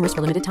for new customers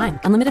for limited time.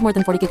 Unlimited more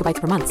than 40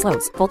 gigabytes per month.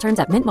 Slows full terms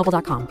at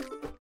mintmobile.com.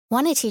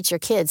 Want to teach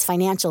your kids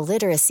financial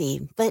literacy,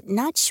 but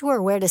not sure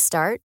where to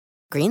start?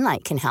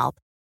 Greenlight can help.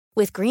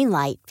 With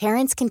Greenlight,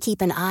 parents can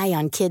keep an eye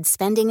on kids'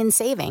 spending and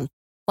saving,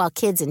 while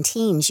kids and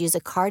teens use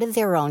a card of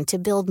their own to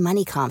build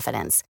money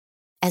confidence.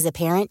 As a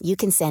parent, you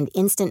can send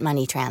instant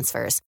money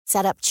transfers,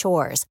 set up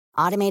chores,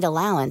 automate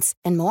allowance,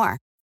 and more.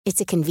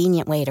 It's a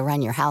convenient way to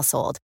run your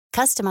household,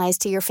 customized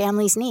to your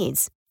family's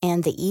needs,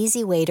 and the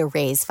easy way to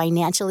raise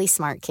financially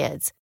smart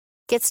kids.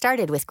 Get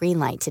started with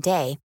Greenlight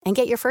today and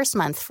get your first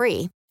month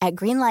free at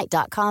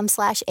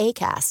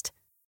greenlight.com/acast.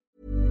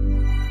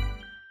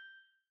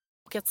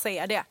 Och att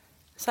säga det.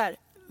 Så här,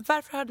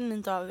 varför hade ni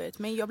inte avbrutit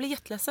mig? Jag blev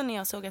jätteledsen när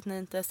jag såg att ni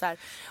inte så här.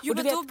 Jo,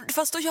 men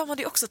fast då gör man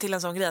det också till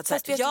en sån grej att så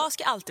här, jag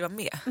ska alltid vara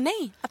med.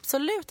 Nej,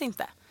 absolut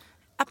inte.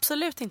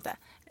 Absolut inte.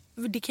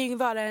 Det kan ju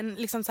vara en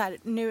liksom så här,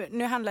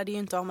 nu handlar det ju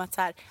inte om att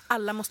så här,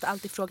 alla måste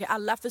alltid fråga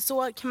alla, för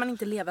så kan man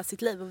inte leva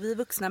sitt liv, och vi är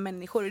vuxna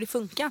människor och det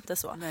funkar inte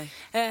så.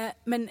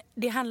 Men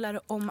det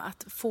handlar om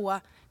att få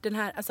den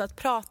här, alltså att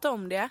prata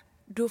om det,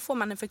 då får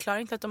man en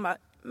förklaring till att de bara,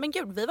 men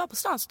gud, vi var på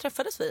stan så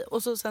träffades vi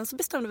och sen så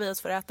bestämde vi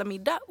oss för att äta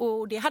middag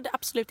och det hade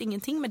absolut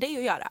ingenting med det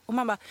att göra. Och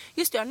man bara,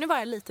 just det, nu var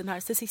jag lite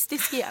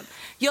narcissistisk igen.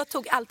 Jag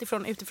tog allt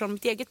utifrån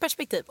mitt eget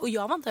perspektiv och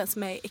jag var inte ens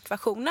med i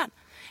ekvationen.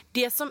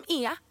 Det som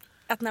är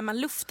att när man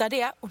luftar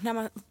det och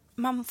när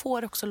man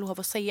får också lov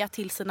att säga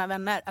till sina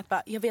vänner att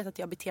bara, jag vet att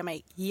jag beter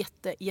mig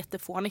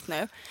jättefånigt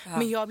nu,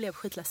 men jag blev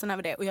skitledsen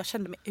över det och jag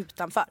kände mig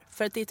utanför.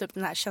 För att det är typ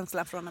den här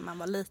känslan från när man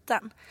var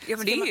liten. Ja,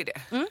 men det är ju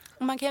det.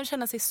 Och man kan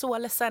känna sig så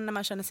ledsen när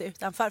man känner sig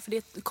utanför, för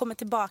det kommer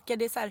tillbaka,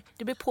 det är så här,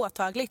 det blir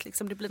påtagligt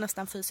liksom, det blir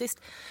nästan fysiskt.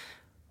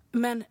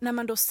 Men när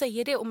man då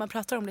säger det och man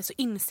pratar om det så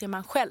inser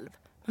man själv,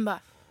 man bara,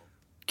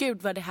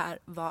 gud vad det här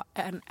var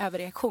en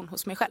överreaktion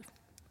hos mig själv.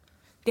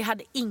 Det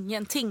hade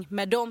ingenting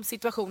med de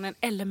situationen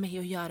eller mig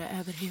att göra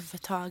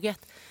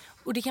överhuvudtaget.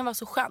 Och det kan vara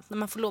så skönt när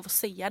man får lov att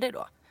säga det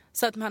då.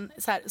 Så att man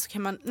så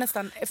kan man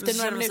nästan efter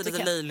några minuter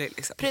lite löjlig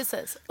liksom.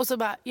 Precis. Och så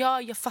bara,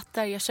 ja, jag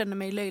fattar, jag känner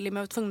mig löjlig,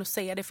 men jag var tvungen att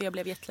säga det för jag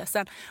blev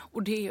jätteledsen.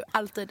 Och det är ju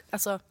alltid,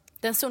 alltså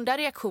den sunda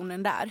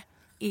reaktionen där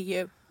är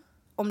ju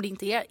om det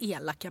inte är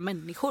elaka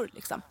människor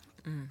liksom.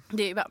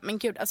 Det är ju bara, men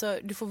gud, alltså,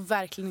 du får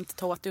verkligen inte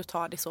ta åt dig och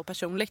ta det så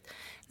personligt.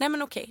 Nej,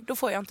 men okej, då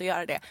får jag inte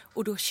göra det.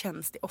 Och då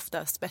känns det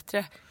oftast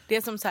bättre. Det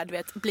är som så här, du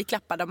vet, bli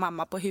klappad av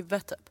mamma på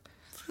huvudet typ.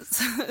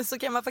 Så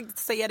kan man faktiskt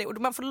säga det.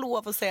 Och man får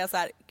lov att säga så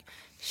här,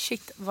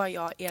 shit vad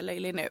jag är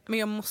löjlig nu, men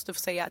jag måste få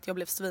säga att jag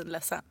blev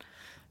svinledsen.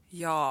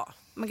 Ja.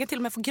 Man kan till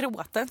och med få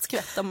gråta en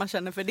skvätt om man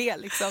känner för det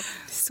liksom.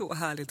 Så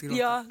härligt att gråta.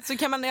 Ja, så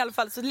kan man i alla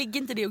fall, så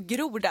ligger inte det och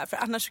gror där, för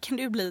annars kan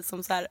det ju bli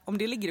som så här, om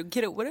det ligger och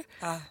gror,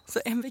 så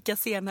en vecka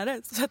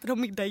senare så äter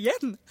de middag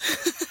igen.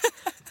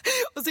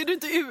 Och så är du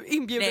inte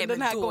inbjuden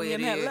den här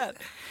gången heller.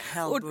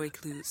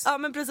 Ja,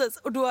 men precis.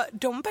 Och då,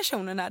 de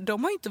personerna,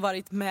 de har ju inte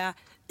varit med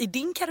i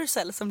din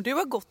karusell som du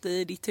har gått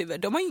i ditt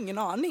huvud. De har ju ingen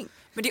aning.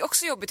 Men det är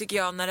också jobbigt tycker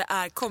jag när det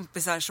är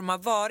kompisar som har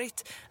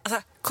varit,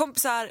 alltså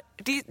kompisar,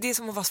 det är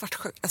som att vara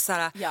svartsjuk.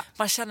 Alltså, ja.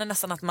 Man känner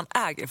nästan att man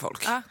äger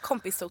folk. Ja,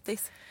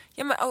 kompisotis.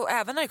 Ja, men och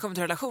även när det kommer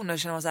till relationer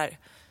känner man så här,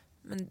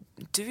 men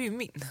du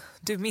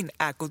är min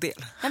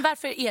ägodel. Men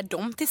varför är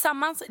de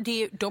tillsammans?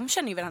 De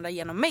känner ju varandra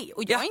genom mig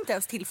och jag är inte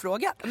ens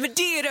tillfrågad. Men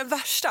det är det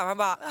värsta. Man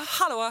bara,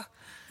 hallå,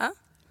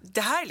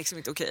 det här är liksom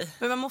inte okej.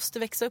 Men man måste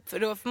växa upp, för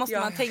då måste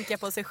man tänka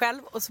på sig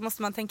själv. Och så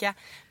måste man tänka,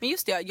 men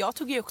just det, jag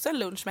tog ju också en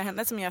lunch med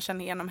henne som jag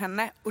känner igenom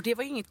henne. Och det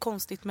var ju inget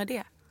konstigt med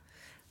det.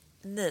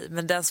 Nej,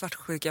 men den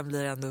svartsjukan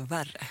blir ändå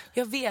värre.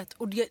 Jag vet,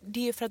 och det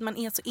är ju för att man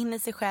är så inne i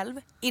sig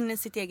själv, inne i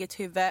sitt eget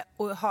huvud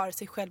och har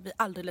sig själv i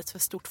alldeles för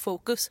stort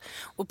fokus.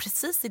 Och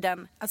precis i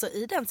den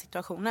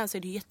situationen så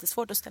är det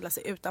jättesvårt att ställa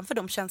sig utanför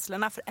de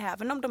känslorna, för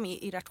även om de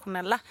är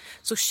irrationella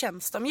så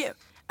känns de ju.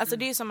 Alltså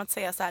det är ju som att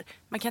säga så här,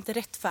 man kan inte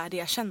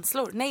rättfärdiga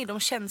känslor. Nej, de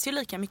känns ju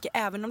lika mycket,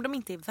 även om de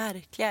inte är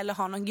verkliga eller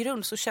har någon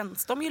grund så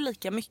känns de ju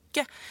lika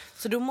mycket.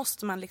 Så då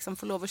måste man liksom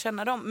få lov att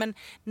känna dem. Men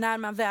när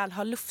man väl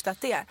har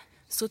luftat det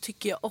så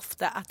tycker jag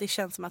ofta att det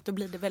känns som att då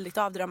blir det väldigt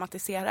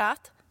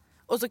avdramatiserat.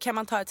 Och så kan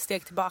man ta ett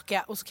steg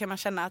tillbaka och så kan man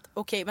känna att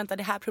okej, vänta,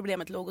 det här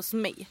problemet låg hos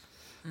mig.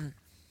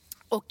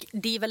 Och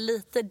det är väl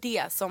lite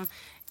det som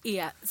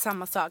är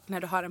samma sak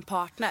när du har en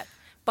partner.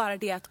 Bara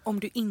det att om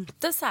du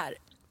inte så här,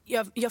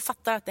 jag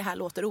fattar att det här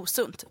låter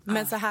osunt,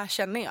 men så här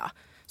känner jag.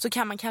 Så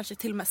kan man kanske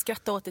till och med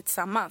skratta åt det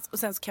tillsammans. Och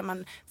sen så kan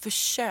man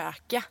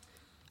försöka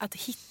att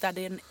hitta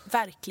den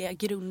verkliga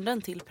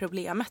grunden till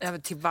problemet. Ja,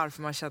 till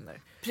varför man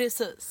känner.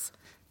 Precis.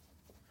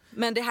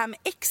 Men det här med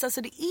ex,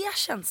 alltså det är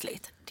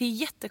känsligt. Det är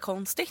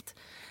jättekonstigt.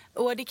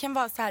 Och det kan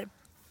vara så här.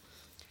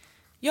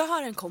 Jag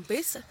har en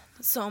kompis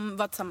som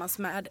var tillsammans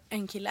med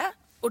en kille.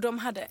 Och de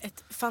hade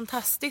ett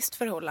fantastiskt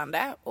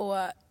förhållande. Och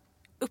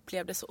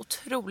upplevde så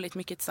otroligt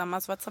mycket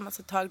tillsammans. Var tillsammans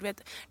ett tag. Du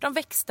vet, de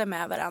växte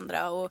med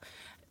varandra och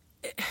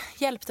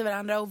hjälpte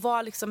varandra och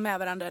var liksom med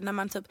varandra när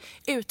man typ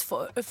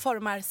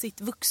utformar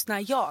sitt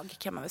vuxna jag,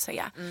 kan man väl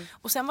säga.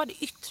 Och sen var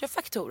det yttre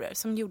faktorer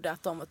som gjorde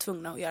att de var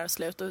tvungna att göra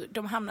slut, och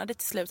de hamnade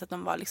till slut att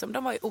de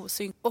var i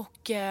osynk.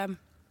 Och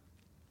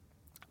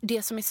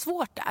det som är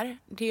svårt där,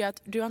 det är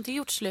att du har inte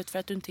gjort slut för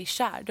att du inte är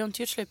kär. Du har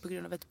inte gjort slut på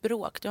grund av ett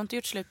bråk. Du har inte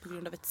gjort slut på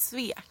grund av ett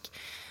svek.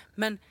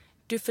 Men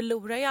du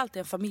förlorar ju alltid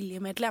en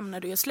familjemedlem när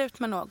du gör slut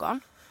med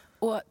någon.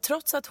 Och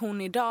trots att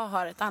hon idag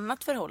har ett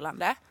annat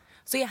förhållande,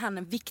 så är han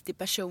en viktig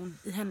person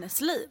i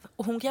hennes liv.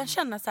 Och hon kan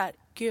känna så här,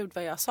 gud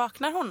vad jag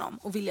saknar honom,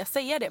 och vilja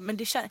säga det. Men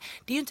det är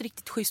ju inte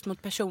riktigt schysst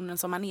mot personen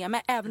som man är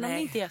med. Även om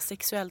det inte är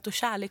sexuellt och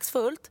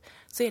kärleksfullt,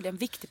 så är det en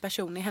viktig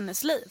person i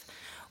hennes liv.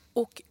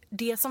 Och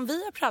det som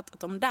vi har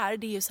pratat om där,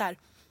 det är ju så här,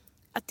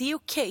 att det är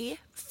okej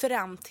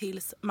fram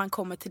tills man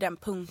kommer till den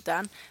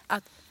punkten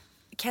att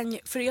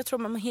för jag tror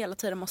man hela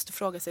tiden måste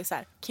fråga sig så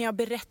här, kan jag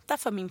berätta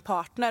för min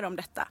partner om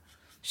detta?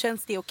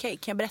 Känns det okej?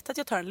 Kan jag berätta att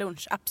jag tar en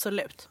lunch?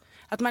 Absolut.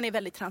 Att man är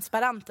väldigt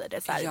transparent i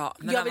det. Så här,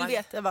 jag vill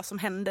veta vad som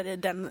händer i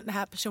den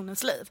här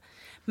personens liv.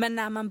 Men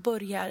när man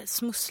börjar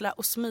smussla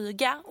och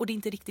smyga och det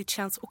inte riktigt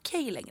känns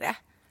okej längre,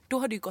 då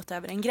har du gått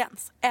över en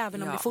gräns.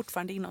 Även om det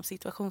fortfarande inom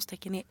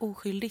situationstecken är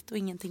oskyldigt och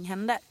ingenting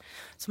händer.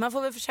 Så man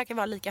får väl försöka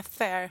vara lika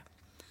fair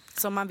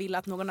som man vill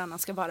att någon annan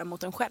ska vara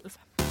mot en själv.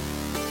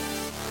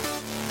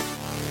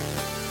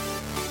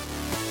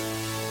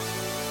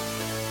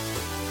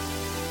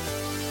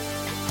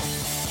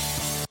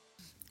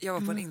 Jag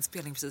var på en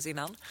inspelning precis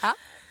innan. Ja.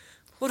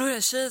 Och då är det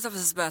en tjej som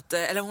precis börjat,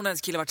 eller hon och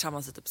hennes kille varit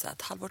tillsammans i typ så här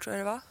ett halvår, tror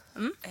jag det var.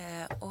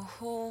 Och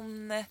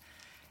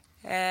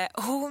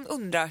hon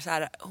undrar så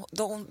här,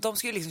 de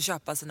ska ju liksom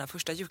köpa sina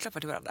första julklappar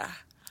till varandra.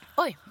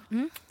 Oj.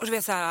 Och du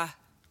vet så här,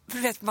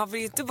 man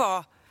vill ju inte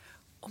vara,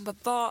 hon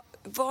bara,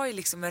 vad är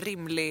liksom en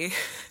rimlig...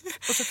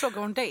 Och så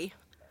frågar hon dig.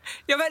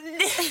 Ja, men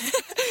nej.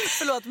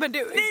 Förlåt, men du,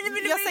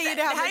 jag säger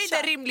det här är inte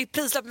en rimlig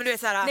prislapp, men du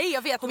vet så här. Nej,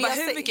 jag vet, hon men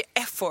bara, hur mycket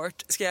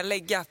effort ska jag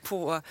lägga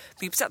på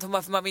min present? Hon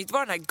bara, för man vill inte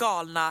vara den här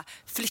galna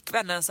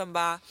flickvännen som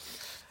bara,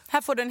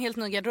 här får du en helt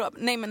ny garderob.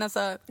 Nej, men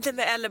alltså,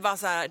 eller bara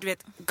så här, du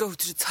vet, go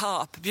to the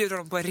top, bjuder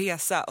dem på en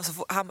resa och så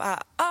får han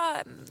bara,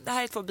 det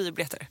här är 2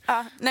 biobiljetter.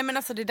 Ja, nej men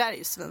alltså det där är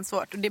ju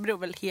svinsvårt och det beror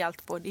väl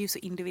helt på, det är ju så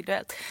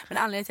individuellt. Men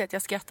anledningen till att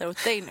jag skrattar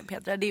åt dig nu,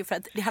 Petra, det är ju för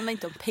att det handlar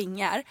inte om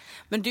pengar.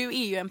 Men du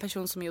är ju en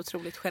person som är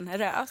otroligt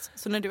generös.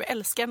 Så när du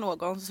älskar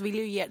någon så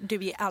vill du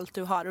ge allt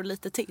du har och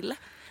lite till.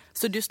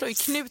 Så du står ju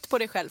knut på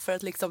dig själv för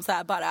att liksom så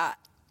här bara,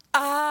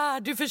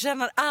 du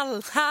förtjänar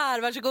allt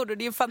här, varsågod. Och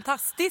det är en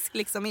fantastisk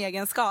liksom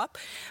egenskap.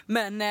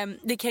 Men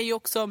det kan ju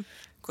också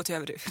gå till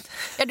överdrift.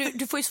 Ja,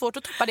 du får ju svårt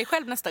att toppa dig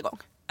själv nästa gång.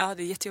 Ja,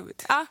 det är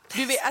jättejobbigt. Ja,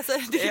 du vet, alltså,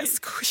 jag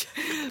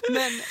skojar.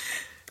 Men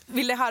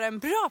vill du höra en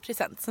bra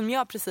present som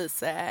jag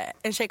precis,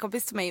 en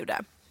tjejkompis till mig gjorde?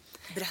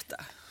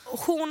 Berätta.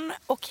 Hon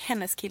och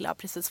hennes kille har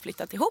precis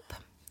flyttat ihop.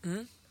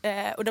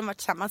 Och de har varit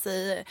tillsammans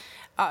i,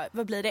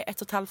 vad blir det,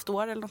 1,5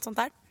 år eller något sånt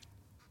där.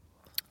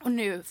 Och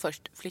nu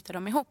först flyttar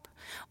de ihop.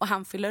 Och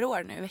han fyller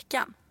år nu i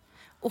veckan.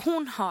 Och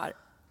hon har,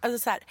 alltså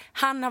så här,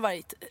 han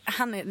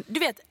är, du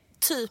vet,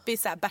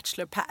 typiskt så här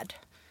bachelorpad.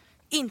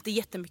 Inte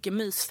jättemycket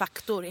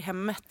mysfaktor i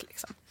hemmet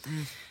liksom.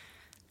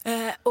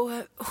 Och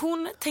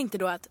hon tänkte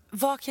då att,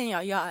 vad kan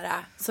jag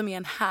göra som är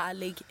en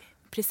härlig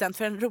present?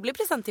 För en rolig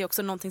present är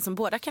också någonting som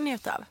båda kan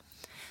njuta av.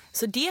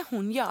 Så det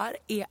hon gör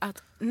är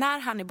att när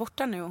han är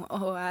borta nu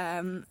och,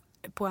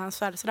 på hans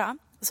födelsedag,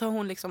 så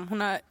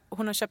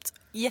hon har köpt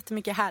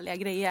jättemycket härliga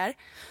grejer.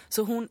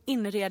 Så hon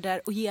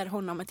inreder och ger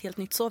honom ett helt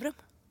nytt sovrum.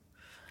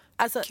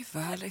 Alltså,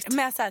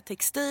 med så här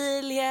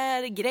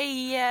textilier,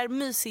 grejer,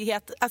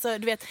 mysighet. Alltså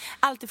du vet,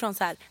 allt ifrån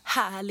så här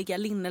härliga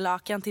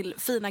linnelakan till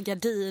fina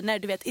gardiner.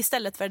 Du vet,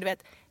 istället för, du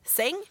vet,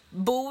 säng,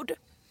 bord,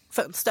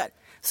 fönster,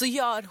 så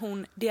gör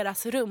hon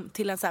deras rum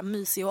till en så här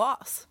mysig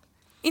oas.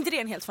 Inte det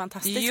är en helt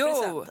fantastisk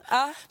present?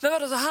 Men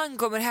vadå, så han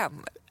kommer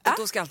hem och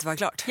då ska allt vara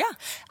klart? Ja.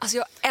 Alltså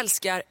jag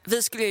älskar,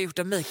 vi skulle ju gjort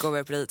en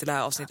makeover på dig till det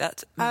här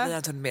avsnittet, men vi har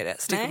inte hunnit med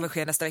det, så det kommer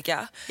ske nästa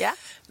vecka.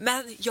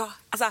 Men jag,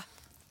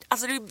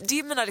 alltså det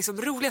är mina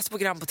liksom roligaste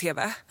program på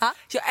tv.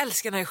 Jag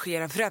älskar när det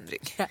sker en förändring.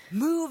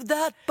 Move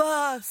that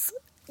bus!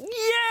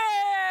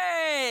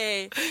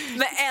 Yay!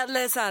 Men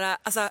eller så här,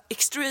 alltså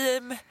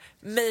extreme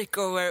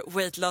makeover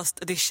weight loss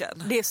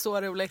edition. Det är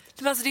så roligt.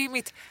 Men alltså det är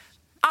mitt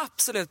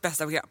absolut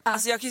bästa program.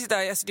 Alltså jag kan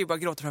sitta, jag sitter ju bara och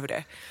gråter över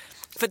det.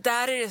 För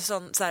där är det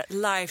sån så här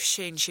life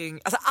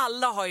changing. Alltså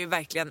alla har ju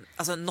verkligen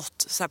alltså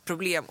något så här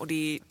problem och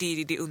det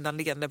är det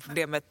undanliggande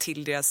problemet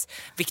till deras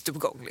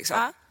viktuppgång liksom.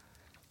 Ja.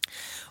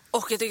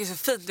 Och jag tycker det är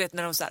så fint vet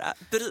när de så här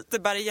bryter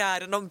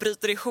barriären, de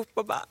bryter ihop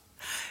och bara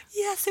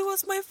yes, it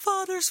was my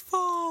father's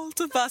fault.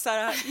 Och bara så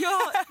här,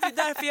 ja, det är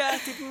därför jag har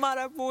ätit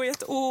Marabou i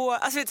ett år.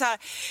 Alltså vet, så här,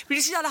 men det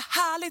är så jävla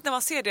härligt när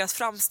man ser deras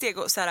framsteg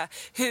och så här,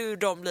 hur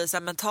de blir så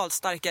här, mentalt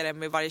starkare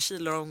med varje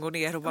kilo de går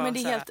ner. Och bara, Men det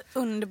är så här, helt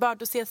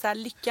underbart att se så här,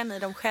 lyckan i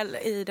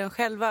dem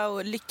själva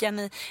och lyckan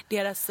i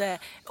deras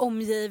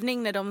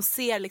omgivning när de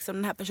ser liksom,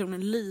 den här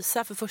personen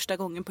lysa för första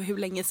gången på hur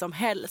länge som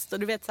helst. Och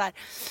du vet så här,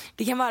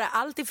 det kan vara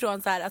allt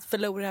ifrån så här, att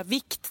förlora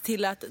vikt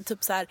till att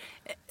typ så här,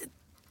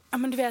 ja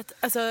men du vet,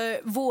 alltså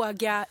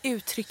våga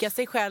uttrycka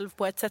sig själv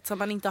på ett sätt som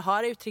man inte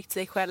har uttryckt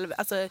sig själv.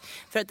 Alltså,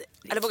 för att,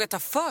 eller våga ta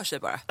för sig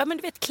bara. ja men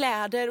du vet,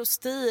 kläder och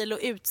stil och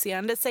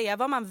utseende, säga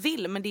vad man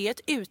vill, men det är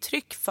ett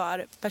uttryck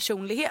för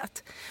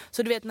personlighet.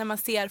 Så du vet, när man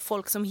ser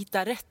folk som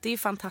hittar rätt, det är ju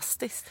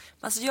fantastiskt.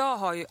 Alltså jag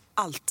har ju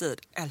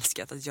alltid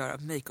älskat att göra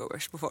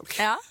makeovers på folk.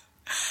 Ja.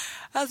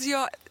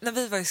 Alltså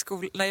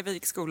när vi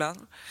gick i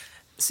skolan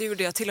så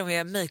gjorde jag till och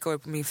med makeover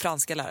på min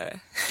franska lärare.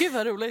 Gud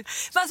vad roligt.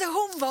 Men alltså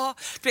hon var,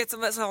 du vet,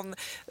 som en sån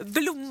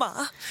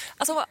blomma.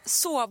 Alltså hon var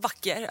så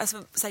vacker.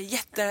 Alltså så här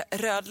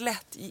jätteröd,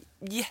 lätt,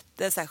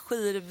 jätte så här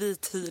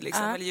skirvit hy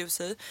liksom, eller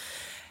ljus hy.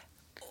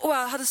 Och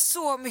jag hade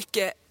så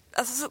mycket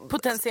alltså,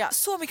 potential.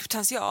 Så mycket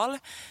potential.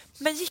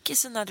 Men gick i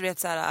sina, du vet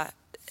så här,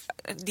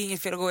 det är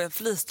inget fel att gå i en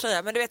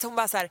fleecetröja, men du vet hon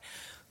bara så här.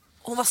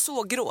 Hon var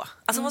så grå.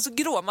 Alltså hon var så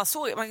grå.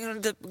 Man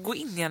kunde typ gå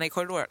in i henne i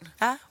korridoren.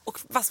 Och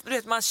fast, du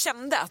vet, man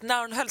kände att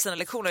när hon höll sina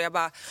lektioner, jag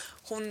bara,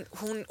 hon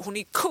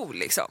är cool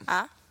liksom.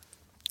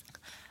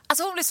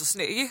 Alltså hon blev så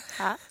snygg.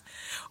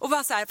 Och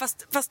bara så här,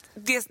 fast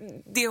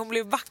det hon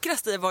blev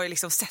vackrast i var ju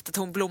liksom sättet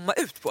hon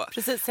blommade ut på.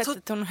 Precis,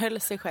 sättet hon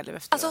höll sig själv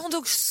efter. Alltså hon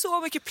tog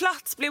så mycket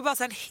plats, blev bara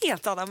så en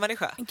helt annan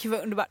människa. Gud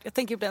vad underbart. Jag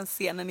tänker på den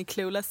scenen i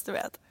Clueless, du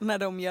vet, när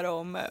de gör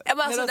om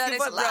alltså, när de är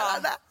så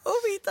bra. och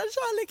vi hittar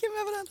kärleken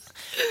med varandra.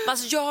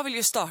 Alltså jag vill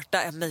ju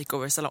starta en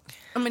makeover-salong.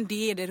 Ja, men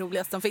det är det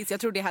roligaste som finns.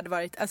 Jag tror det hade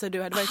varit, alltså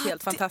du hade varit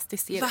helt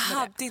fantastiskt. Men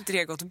hade inte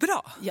det gått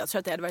bra? Jag tror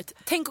att det hade varit,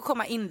 tänk att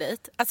komma in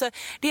dit. Alltså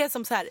det är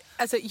som så här,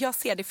 alltså jag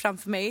ser det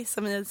framför mig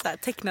som i en så här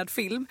tecknad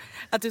film.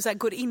 Att du så här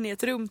går in i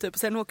ett rum typ och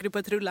sen åker du på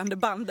ett rullande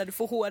band där du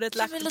får håret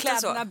lagt och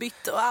kläderna så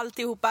bytt och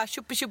alltihopa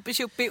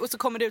tjuppi och så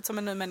kommer du ut som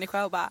en ny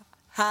människa och bara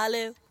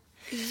hallå.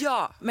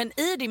 Ja. Men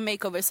i din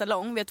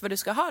makeover-salong, vet du vad du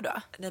ska ha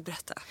då? Nej,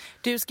 berätta.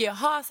 Du ska ju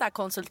ha så här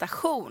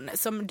konsultation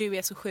som du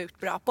är så sjukt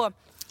bra på.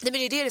 Nej,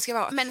 men det är det ska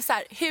vara. Men så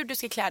här, hur du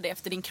ska klä dig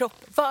efter din kropp,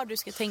 vad du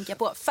ska tänka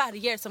på,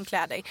 färger som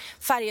klär dig,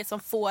 färger som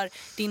får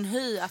din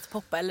hy att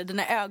poppa eller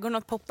dina ögon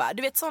att poppa.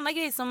 Du vet, sådana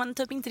grejer som man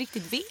typ inte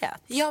riktigt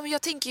vet. Ja, men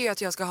jag tänker ju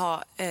att jag ska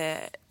ha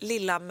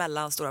lilla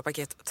mellanstora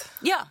paketet.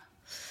 Ja.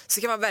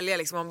 Så kan man välja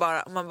liksom,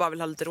 om man bara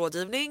vill ha lite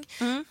rådgivning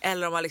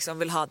eller om man liksom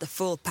vill ha the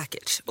full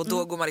package. Och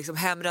då går man liksom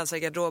hem, rensar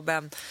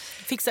garderoben.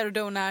 Fixar och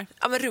donar.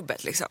 Ja, men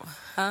rubbet liksom.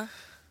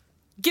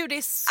 Gud, det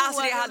är så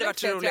alltså det hade varit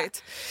så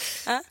roligt.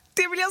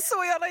 Det vill jag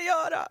så gärna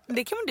göra.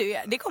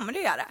 Det kommer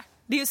du göra.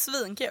 Det är ju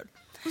svinkul.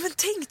 Men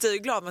tänk dig hur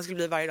glad man skulle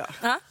bli varje dag.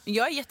 Ja,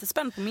 jag är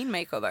jättespänd på min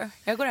makeover.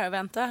 Jag går här och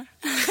väntar.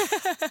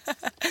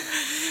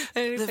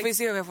 Vi får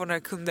se om jag får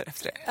några kunder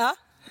efter det. Ja,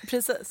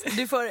 precis.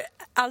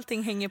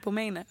 Allting hänger på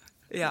mig nu.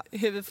 Ja.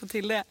 Hur vi får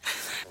till det.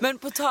 Men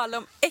på tal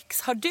om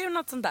ex, har du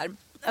något sånt där?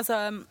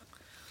 Alltså,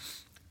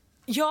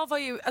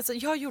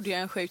 jag gjorde ju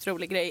en sjukt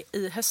rolig grej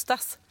i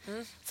höstas.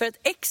 För att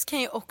ex kan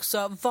ju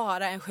också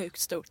vara en sjukt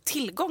stor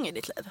tillgång i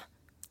ditt liv.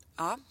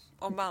 Ja,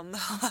 om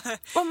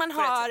man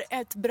har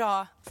ett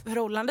bra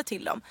förhållande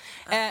till dem.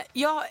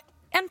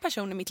 En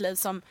person i mitt liv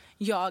som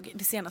jag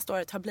det senaste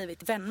året har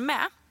blivit vän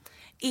med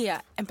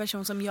är en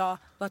person som jag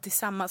var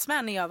tillsammans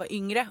med när jag var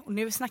yngre. Och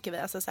nu snackar vi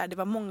alltså så här, det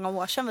var många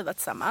år sedan vi var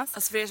tillsammans.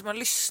 Alltså för er som har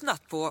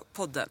lyssnat på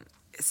podden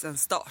sen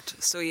start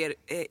så är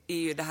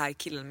ju det här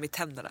killen med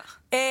tänderna.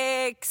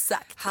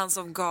 Exakt. Han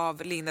som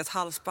gav Linn ett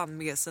halsband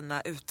med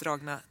sina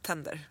utdragna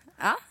tänder.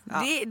 Ja.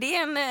 Det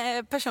är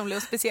en personlig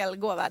och speciell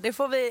gåva, det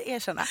får vi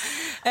erkänna.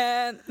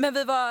 Men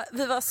vi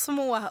var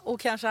små och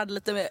kanske hade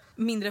lite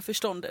mindre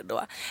förstånd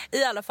då.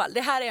 I alla fall,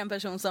 det här är en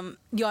person som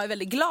jag är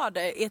väldigt glad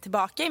är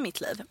tillbaka i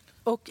mitt liv.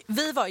 Och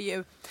vi var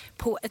ju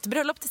på ett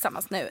bröllop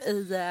tillsammans nu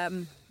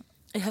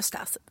i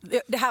höstas.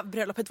 Det här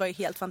bröllopet var ju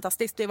helt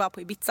fantastiskt. Det var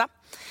på Ibiza.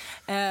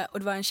 Och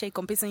det var en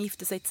tjejkompis som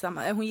gifte sig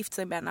hon gifte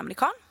sig med en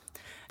amerikan.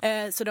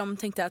 Så de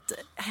tänkte att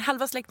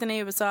halva släkten är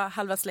i USA,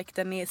 halva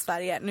släkten är i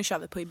Sverige. Nu kör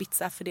vi på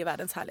Ibiza för det är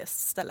världens härligaste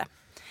ställe.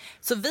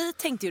 Så vi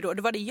tänkte ju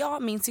då var det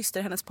jag, min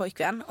syster, hennes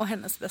pojkvän och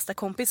hennes bästa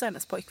kompis och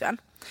hennes pojkvän.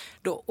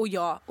 Då, och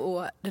jag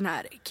och den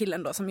här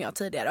killen då som jag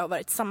tidigare har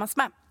varit tillsammans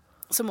med.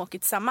 Som åker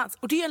tillsammans.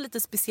 Och det är en lite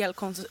speciell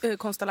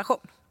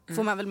konstellation.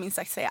 Får man väl minst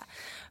sagt säga.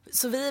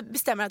 Så vi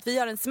bestämmer att vi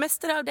gör en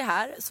semester av det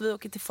här. Så vi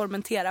åker till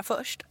Formentera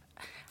först.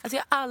 Alltså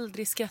jag har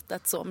aldrig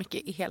skrattat så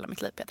mycket i hela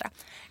mitt liv, Petra.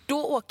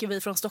 Då åker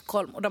vi från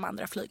Stockholm och de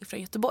andra flyger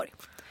från Göteborg.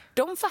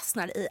 De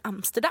fastnar i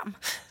Amsterdam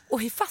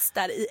och är fast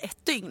där i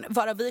 1 dygn.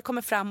 Varav vi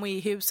kommer fram och är i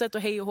huset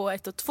och hej och hå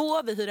 1 och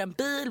 2. Vi hyr en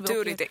bil.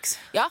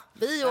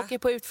 Vi åker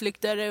på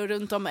utflykter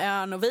runt om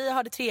ön och vi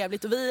har det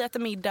trevligt och vi äter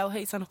middag och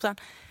hejsan hoppsan.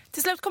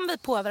 Till slut kommer vi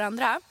på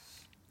varandra.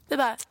 Vi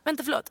bara,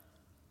 vänta förlåt.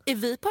 Är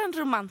vi på en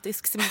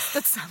romantisk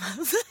semester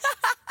tillsammans?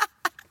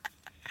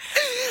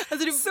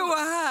 Alltså det, så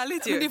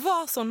härligt ju. Men det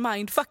var sån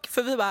mindfuck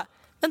för vi bara,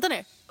 vänta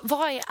nu,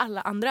 vad är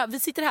alla andra? Vi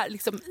sitter här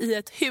liksom i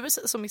ett hus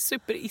som är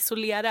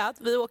superisolerat.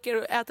 Vi åker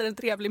och äter en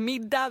trevlig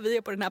middag. Vi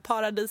är på den här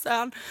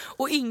paradisön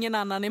och ingen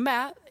annan är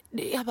med.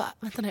 Jag bara,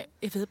 vänta nu,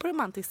 är vi på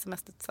romantisk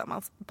semester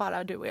tillsammans?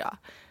 Bara du och jag.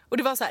 Och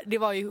det var så här, det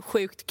var ju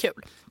sjukt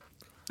kul.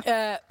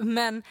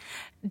 Men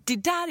det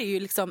där är ju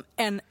liksom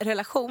en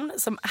relation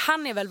som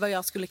han är väl vad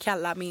jag skulle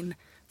kalla min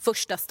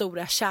första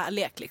stora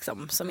kärlek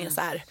liksom, som är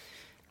så här,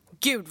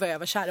 gud vad jag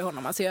var kär i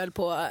honom. Alltså jag höll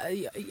på,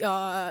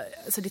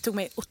 alltså det tog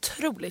mig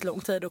otroligt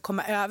lång tid att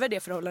komma över det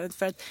förhållandet,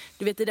 för att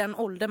du vet i den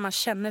åldern man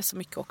känner så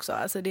mycket också.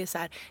 Alltså det är så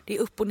här, det är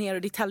upp och ner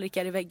och det är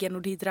tallrikar i väggen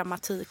och det är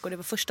dramatik och det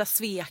var första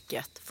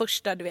sveket,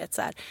 första du vet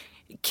så här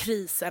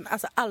krisen,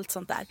 alltså allt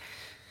sånt där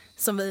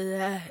som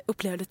vi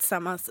upplevde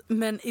tillsammans.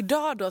 Men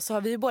idag då så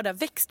har vi ju båda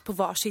växt på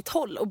varsitt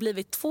håll och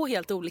blivit 2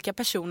 helt olika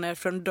personer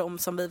från de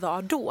som vi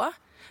var då.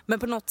 Men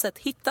på något sätt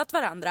hittat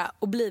varandra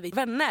och blivit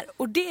vänner.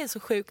 Och det är så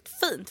sjukt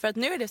fint. För att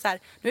nu är det så här,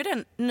 nu är det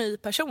en ny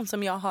person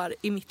som jag har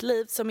i mitt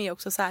liv som är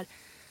också så här,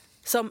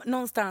 som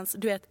någonstans,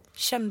 du vet,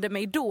 kände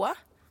mig då.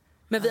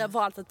 Men vi har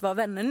valt att vara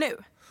vänner nu.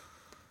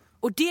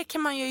 Och det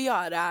kan man ju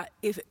göra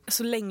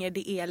så länge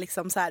det är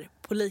liksom så här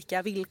på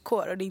lika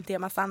villkor och det inte är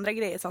en massa andra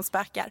grejer som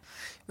spökar.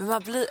 Men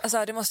man blir,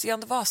 alltså det måste ju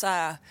ändå vara så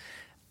här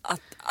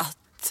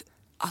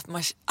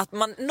att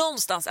man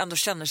någonstans ändå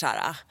känner så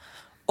här,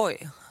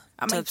 oj.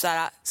 Ja, typ så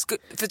här,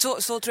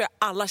 för så tror jag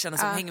alla känner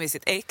som hänger med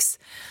sitt ex.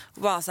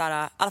 Bara så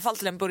här, i alla fall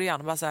till en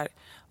början, bara så här,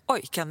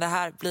 oj, kan det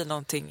här bli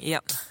någonting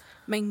igen?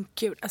 Men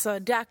gud, alltså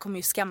där kommer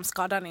ju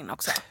skamskadan in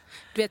också.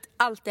 Du vet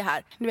allt det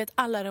här, du vet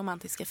alla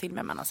romantiska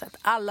filmer man har sett,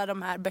 alla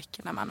de här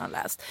böckerna man har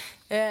läst,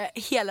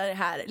 hela det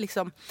här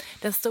liksom,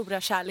 den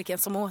stora kärleken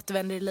som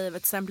återvänder i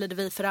livet, sen blir det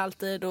vi för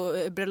alltid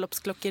och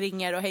bröllopsklockor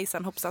ringer och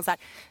hejsan hoppsan så här.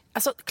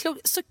 Alltså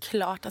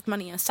såklart att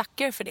man är en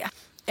sucker för det.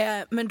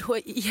 Men då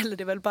gäller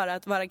det väl bara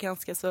att vara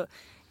ganska så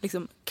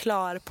liksom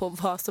klar på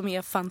vad som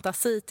är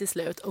fantasi till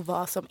slut och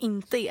vad som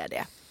inte är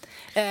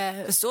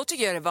det. Så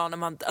tycker jag det var när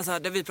man, alltså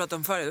det vi pratade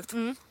om förut.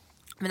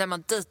 Men när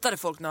man dejtade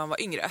folk när man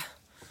var yngre.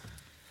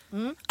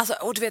 Alltså,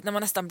 och du vet när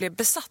man nästan blev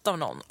besatt av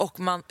någon och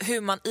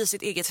hur man i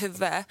sitt eget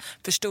huvud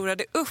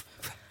förstorade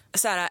upp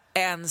så här,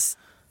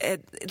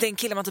 den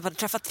killen man typ hade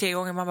träffat 3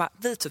 gånger, man bara,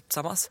 vi är typ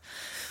tillsammans.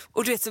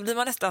 Och du vet så blir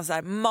man nästan så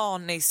här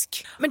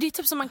manisk. Men det är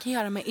typ som man kan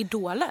göra med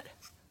idoler.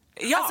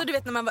 Ja. Alltså du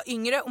vet när man var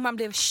yngre och man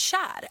blev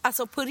kär,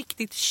 alltså på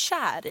riktigt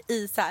kär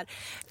i så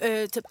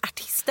här, typ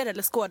artister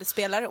eller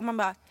skådespelare och man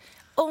bara,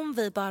 om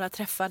vi bara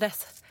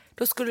träffades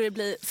då skulle det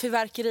bli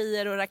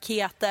fyrverkerier och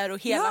raketer och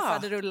hela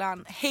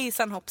faderullan,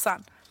 hejsan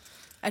hoppsan.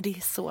 Det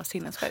är så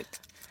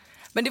sinnessjukt.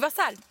 Men det var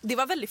så här, det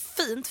var väldigt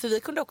fint för vi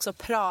kunde också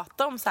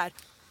prata om så här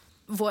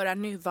våra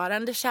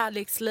nuvarande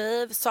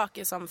kärleksliv,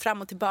 saker som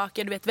fram och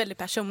tillbaka, du vet väldigt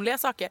personliga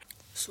saker.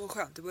 Så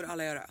skönt, det borde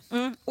alla göra.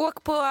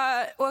 Åk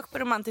på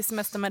romantisk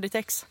semester med ditt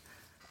ex.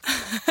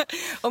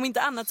 Om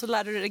inte annat så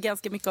lär du dig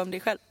ganska mycket om dig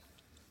själv.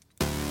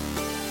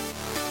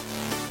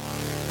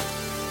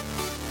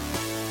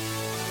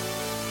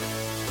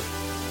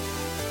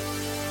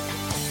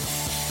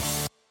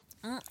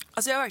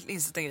 Alltså jag har verkligen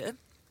insett en grej.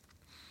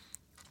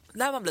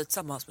 När man blir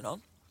tillsammans med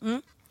någon,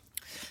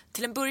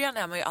 till en början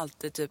är man ju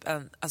alltid typ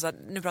alltså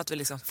nu pratar vi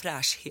liksom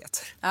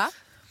fräschhet. Ja.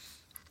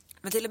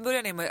 Men till en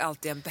början är man ju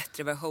alltid en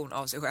bättre version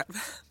av sig själv.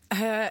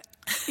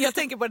 Jag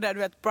tänker på det där, du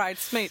vet,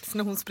 Bridesmaids,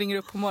 när hon springer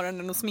upp på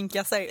morgonen och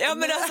sminkar sig. Ja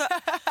men alltså,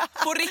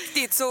 på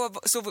riktigt så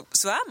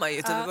är man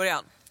ju typ i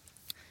början.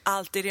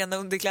 Alltid rena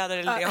underkläder,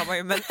 eller det har man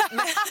ju, men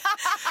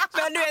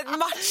du vet,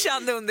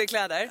 matchande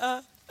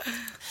underkläder.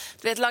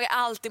 Du vet, lagar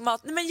alltid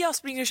mat. Nej, men jag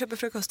springer och köper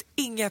frukost,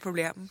 inga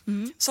problem.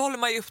 Så håller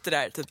man ju upp det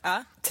där typ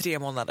 3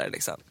 månader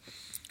liksom.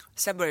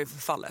 Sen börjar ju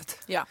förfallet.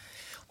 Ja.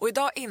 Och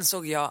idag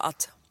insåg jag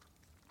att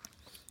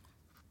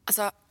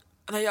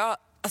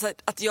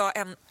jag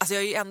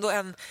är ju ändå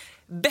en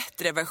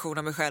bättre version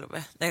av mig själv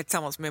när jag är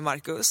tillsammans med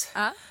Marcus.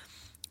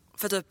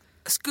 För typ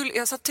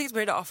jag satt tänkt på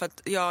det idag för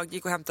att jag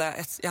gick och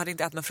hämtade jag hade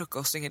inte ätit någon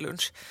frukost, ingen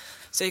lunch.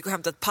 Så jag gick och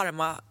hämtade ett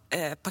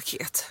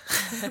Parma-paket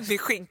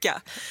med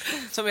skinka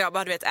som jag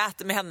bara, du vet,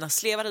 äter med händerna,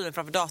 slevar i den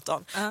framför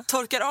datorn.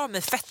 Torkar av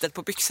mig fettet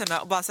på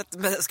byxorna och bara sätter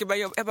mig, ska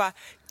börja jobba. Jag bara,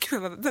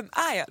 gud, vem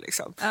är jag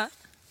liksom?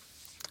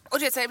 Och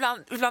du vet, så här,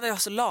 ibland är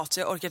jag så lat så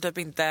jag orkar typ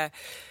inte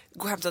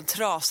gå och hämta en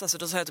trasa, så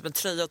då tar jag typ en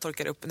tröja och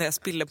torkar upp när jag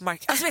spiller på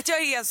marken. Alltså vet,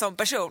 jag är en sån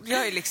person.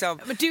 Jag är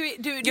liksom, men du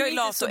jag är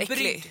lat och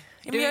äcklig.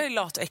 Ja, men jag är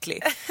lat och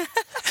äcklig.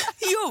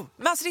 Jo,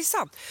 men alltså det är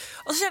sant.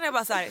 Och så känner jag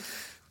bara så här,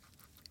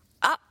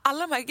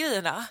 alla de här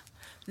grejerna,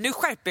 nu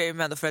skärper jag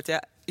mig ändå för att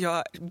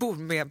jag bor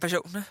med en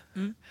person.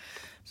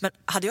 Men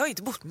hade jag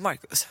inte bott med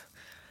Marcus,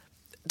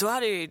 då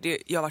hade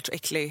jag varit så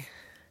äcklig.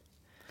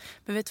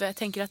 Men vet du vad jag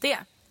tänker att det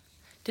är?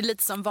 Det är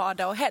lite som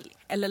vardag och helg,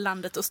 eller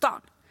landet och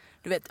stan.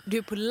 Du vet, du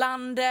är på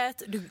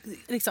landet,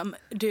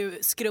 du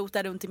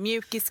skrotar runt i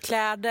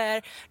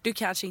mjukiskläder, du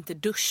kanske inte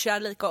duschar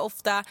lika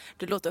ofta,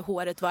 du låter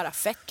håret vara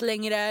fett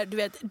längre, du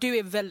vet, du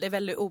är väldigt,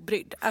 väldigt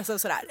obrydd. Alltså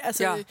sådär,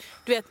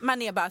 du vet,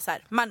 man är bara så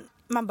här,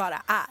 man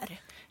bara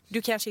är.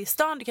 Du kanske är i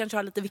stan, du kanske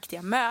har lite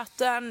viktiga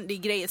möten, det är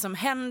grejer som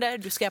händer,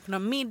 du ska på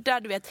någon middag,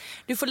 du vet,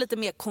 du får lite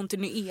mer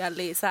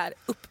kontinuerlig så här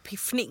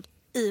uppiffning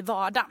i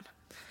vardagen.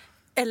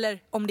 Eller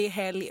om det är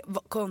helg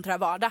kontra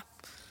vardag.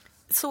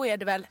 Så är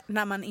det väl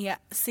när man är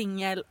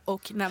singel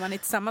och när man är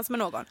tillsammans med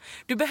någon.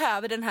 Du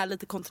behöver den här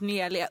lite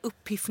kontinuerliga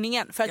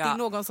uppiffningen för att det är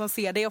någon som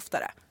ser dig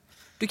oftare.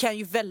 Du kan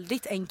ju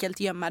väldigt enkelt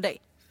gömma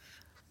dig.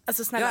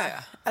 Alltså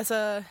snälla,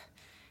 alltså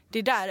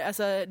det där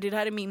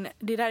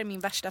är min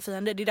värsta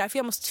fiende. Det är därför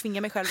jag måste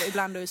tvinga mig själv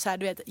ibland och så här,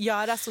 du vet,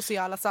 göra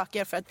sociala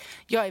saker för att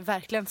jag är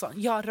verkligen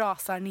sån. Jag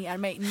rasar ner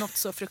mig något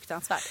så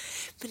fruktansvärt.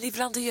 Men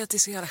ibland är det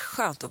så jävla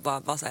skönt att bara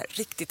vara så här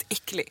riktigt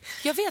äcklig.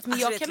 Jag vet, men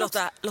alltså, jag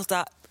kan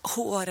låta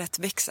håret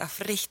växa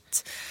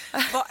fritt.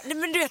 Nej,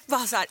 men du vet,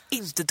 bara så här,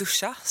 inte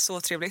duscha,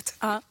 så trevligt.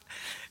 Ja.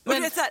 Och du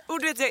vet så här, och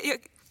du vet jag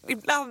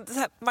ibland så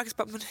här, Marcus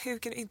bara, men hur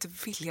kan du inte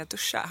vilja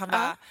duscha? Han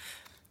bara,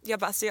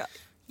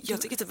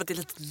 jag tycker typ att det är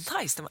lite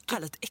nice när man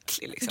är lite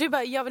äcklig liksom. Du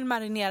bara, jag vill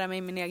marinera mig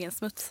i min egen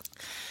smuts.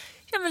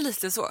 Ja, men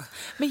lite så.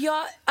 Men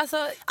jag,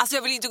 alltså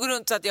jag vill inte gå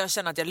runt så att jag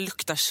känner att jag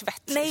luktar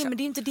svett. Nej, liksom. men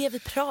det är inte det vi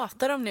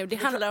pratar om nu. Det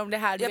handlar om det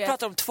här. Jag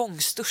pratar om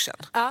tvångsduschen.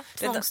 Ja,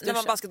 tvångsduschen. När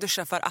man bara ska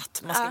duscha för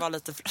att man ska vara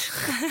lite...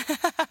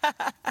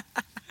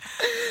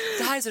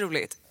 Det här är så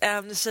roligt.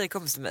 En tjej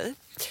kom till mig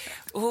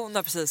och hon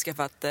har precis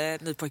skaffat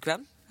ny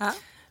pojkvän. Ja.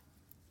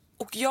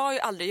 Och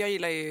jag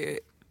gillar ju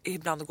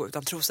ibland att gå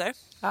utan trosor.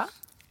 Ja.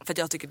 För att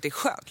jag tycker det är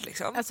skönt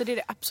liksom. Alltså det är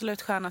det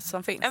absolut skönaste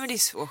som finns. Ja, men det är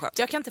så skönt.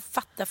 Jag kan inte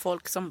fatta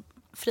folk som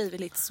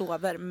frivilligt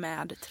sover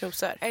med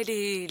trosor. Nej, det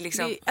är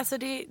liksom...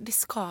 Det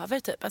skaver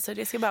typ. Alltså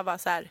det ska bara vara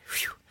så här... Nej,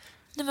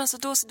 men alltså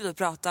då sitter vi och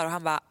pratar och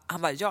han bara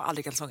jag har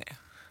aldrig kalsonger.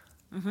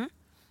 Mhm.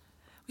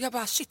 Och jag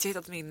bara, shit, jag har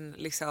hittat min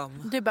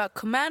liksom... Du bara,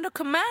 commando.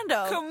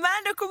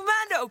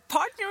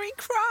 Partner in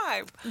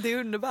crime. Det är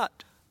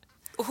underbart.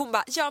 Och hon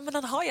bara, ja men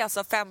han har ju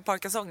alltså 5 par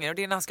kalsonger och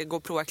det är när han ska gå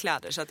och prova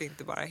kläder så att det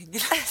inte bara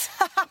hänger.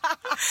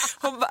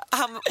 hon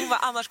bara,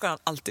 annars går han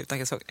alltid utan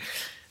kalsonger.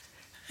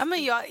 Ja,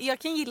 men jag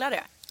kan gilla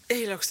det. Jag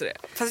gillar också det.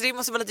 Fast det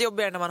måste vara lite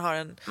jobbigare när man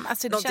har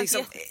någonting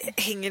som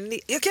hänger ner.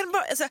 Jag kan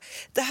bara, alltså,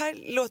 det här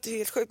låter ju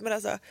helt sjukt, men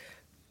alltså,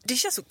 det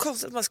känns så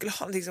konstigt att man skulle ha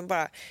någonting som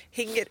bara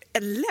hänger,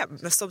 en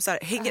lem som så här,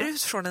 hänger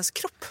ut från ens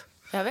kropp.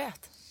 Jag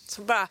vet.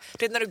 Som bara,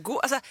 det är när du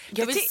går, alltså,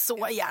 jag vill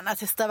så gärna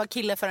testa vara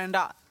kille för en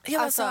dag.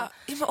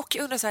 Och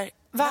jag undrar så här,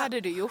 vad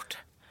hade du gjort?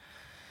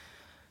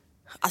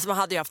 Alltså man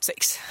hade ju haft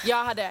sex.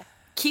 Jag hade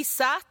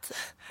kissat,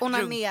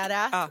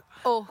 onanerat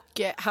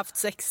och haft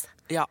sex.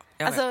 Ja,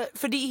 alltså,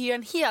 för det är ju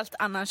en helt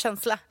annan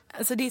känsla.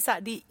 Alltså det är så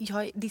här, det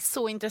är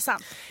så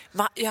intressant.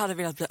 Jag hade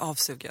velat bli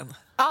avsugen.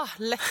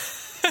 Lätt.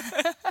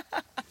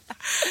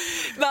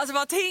 Men alltså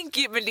man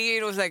tänker, men det är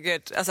ju nog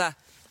säkert, alltså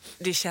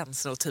det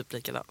känns nog typ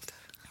likadant.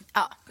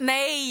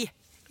 Nej,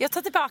 jag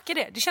tar tillbaka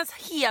det. Det känns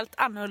helt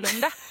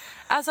annorlunda.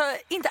 Alltså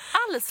inte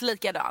alls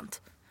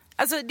likadant.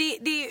 Alltså det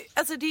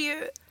är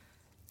ju...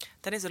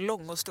 Den är så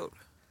lång och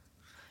stor.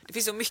 Det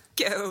finns så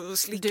mycket att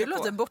slicka på. Du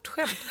låter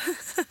bortskämd.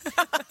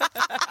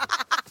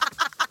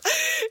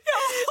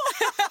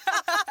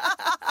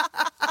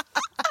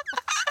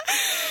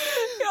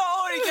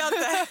 Jag orkar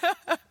inte.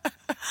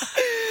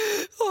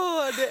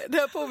 Det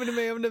här påminner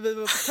mig om när vi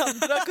var på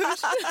tantrakurs.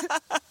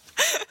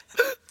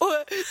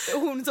 Och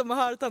hon som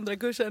har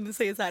tantrakursen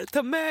säger så här: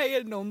 ta med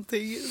er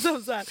någonting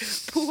som så här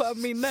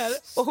påminner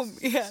om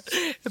er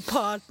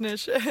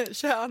partners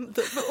kön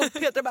typ. Och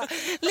Petra bara,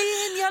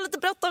 Lin, jag har lite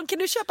bråttom, kan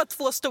du köpa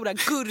 2 stora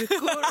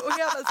gurkor? Och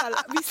jag bara så här,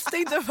 visste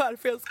inte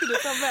varför jag skulle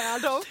ta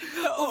med dem.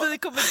 Och vi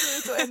kommer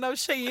dit och en av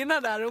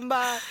tjejerna där, hon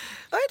bara,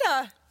 oj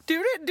då, du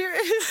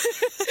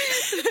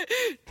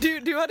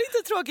hade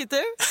inte tråkigt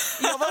du.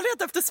 Jag var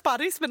letat efter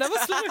sparris, men den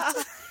var slut.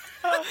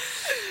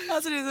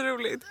 Alltså det är så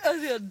roligt.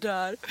 Alltså jag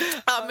dör.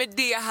 Ja, med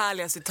det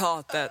härliga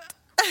citatet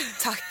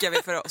tackar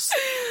vi för oss.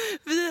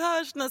 Vi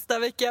hörs nästa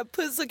vecka.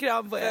 Puss och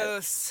kram på er.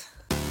 Puss.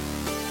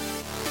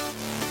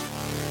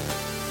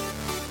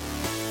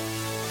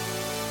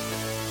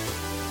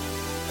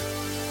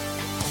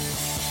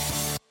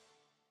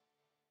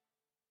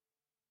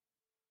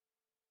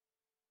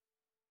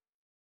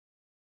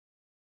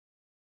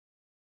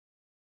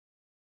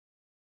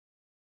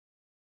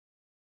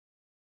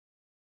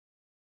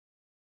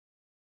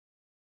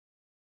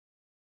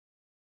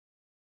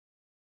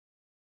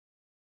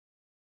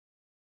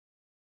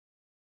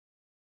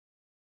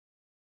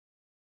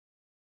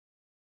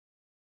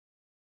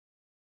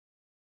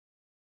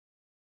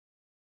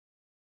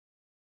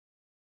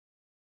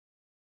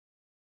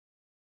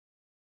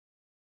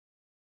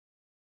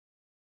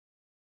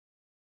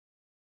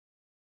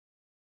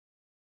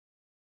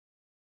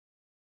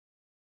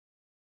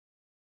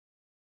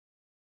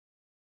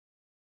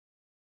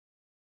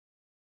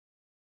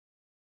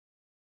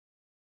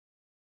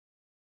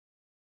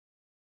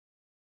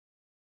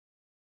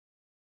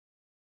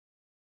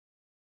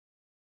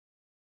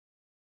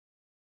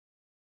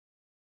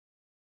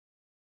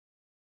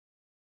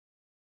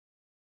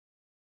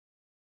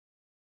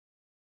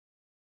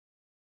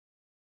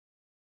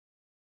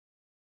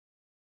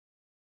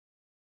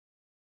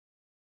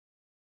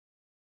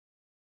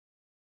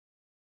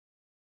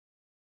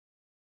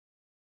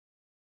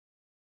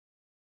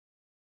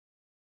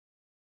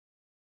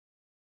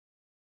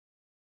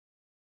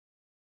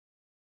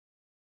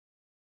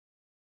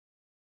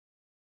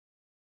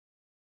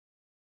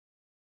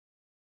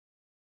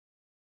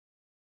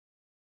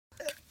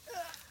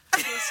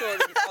 så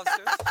roligt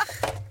avslut.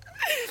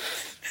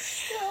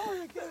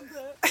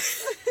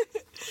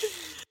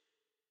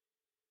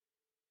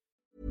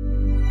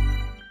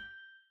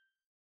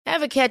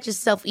 Ever catch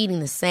yourself eating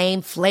the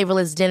same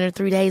flavorless dinner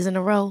 3 days in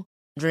a row?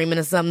 Dreaming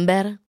of something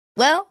better?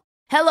 Well,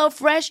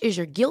 HelloFresh is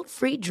your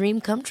guilt-free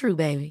dream come true,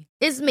 baby.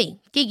 It's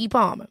me, Keke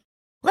Palmer.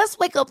 Let's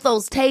wake up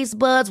those taste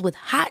buds with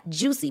hot,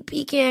 juicy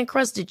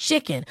pecan-crusted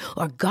chicken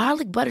or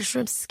garlic butter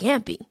shrimp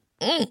scampi.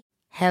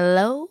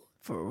 Hello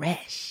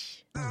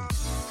Fresh.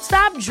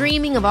 Stop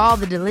dreaming of all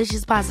the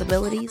delicious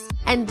possibilities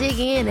and dig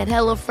in at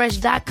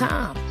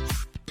HelloFresh.com.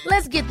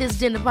 Let's get this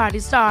dinner party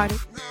started.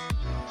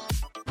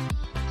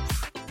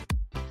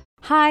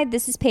 Hi,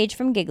 this is Paige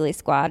from Giggly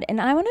Squad,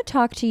 and I want to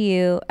talk to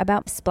you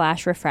about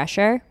Splash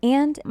Refresher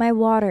and my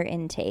water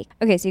intake.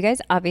 Okay, so you guys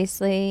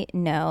obviously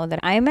know that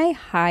I'm a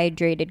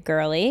hydrated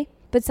girly,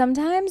 but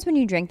sometimes when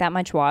you drink that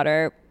much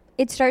water,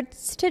 it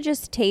starts to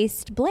just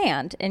taste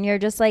bland, and you're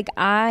just like,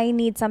 I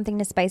need something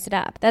to spice it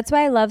up. That's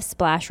why I love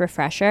Splash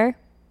Refresher.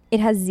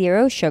 It has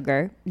 0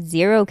 sugar,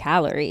 0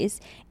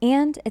 calories,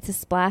 and it's a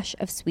splash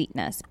of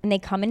sweetness. And they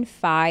come in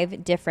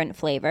 5 different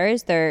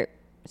flavors. They're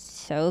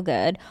so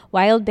good.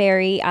 Wild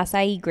berry,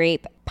 acai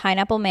grape,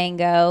 pineapple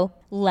mango,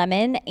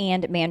 lemon,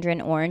 and mandarin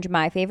orange.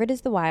 My favorite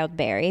is the wild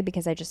berry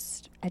because I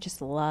just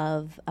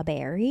love a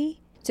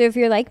berry. So if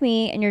you're like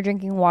me and you're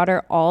drinking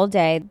water all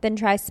day, then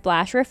try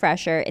Splash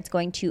Refresher. It's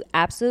going to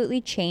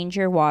absolutely change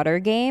your water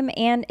game,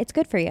 and it's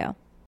good for you.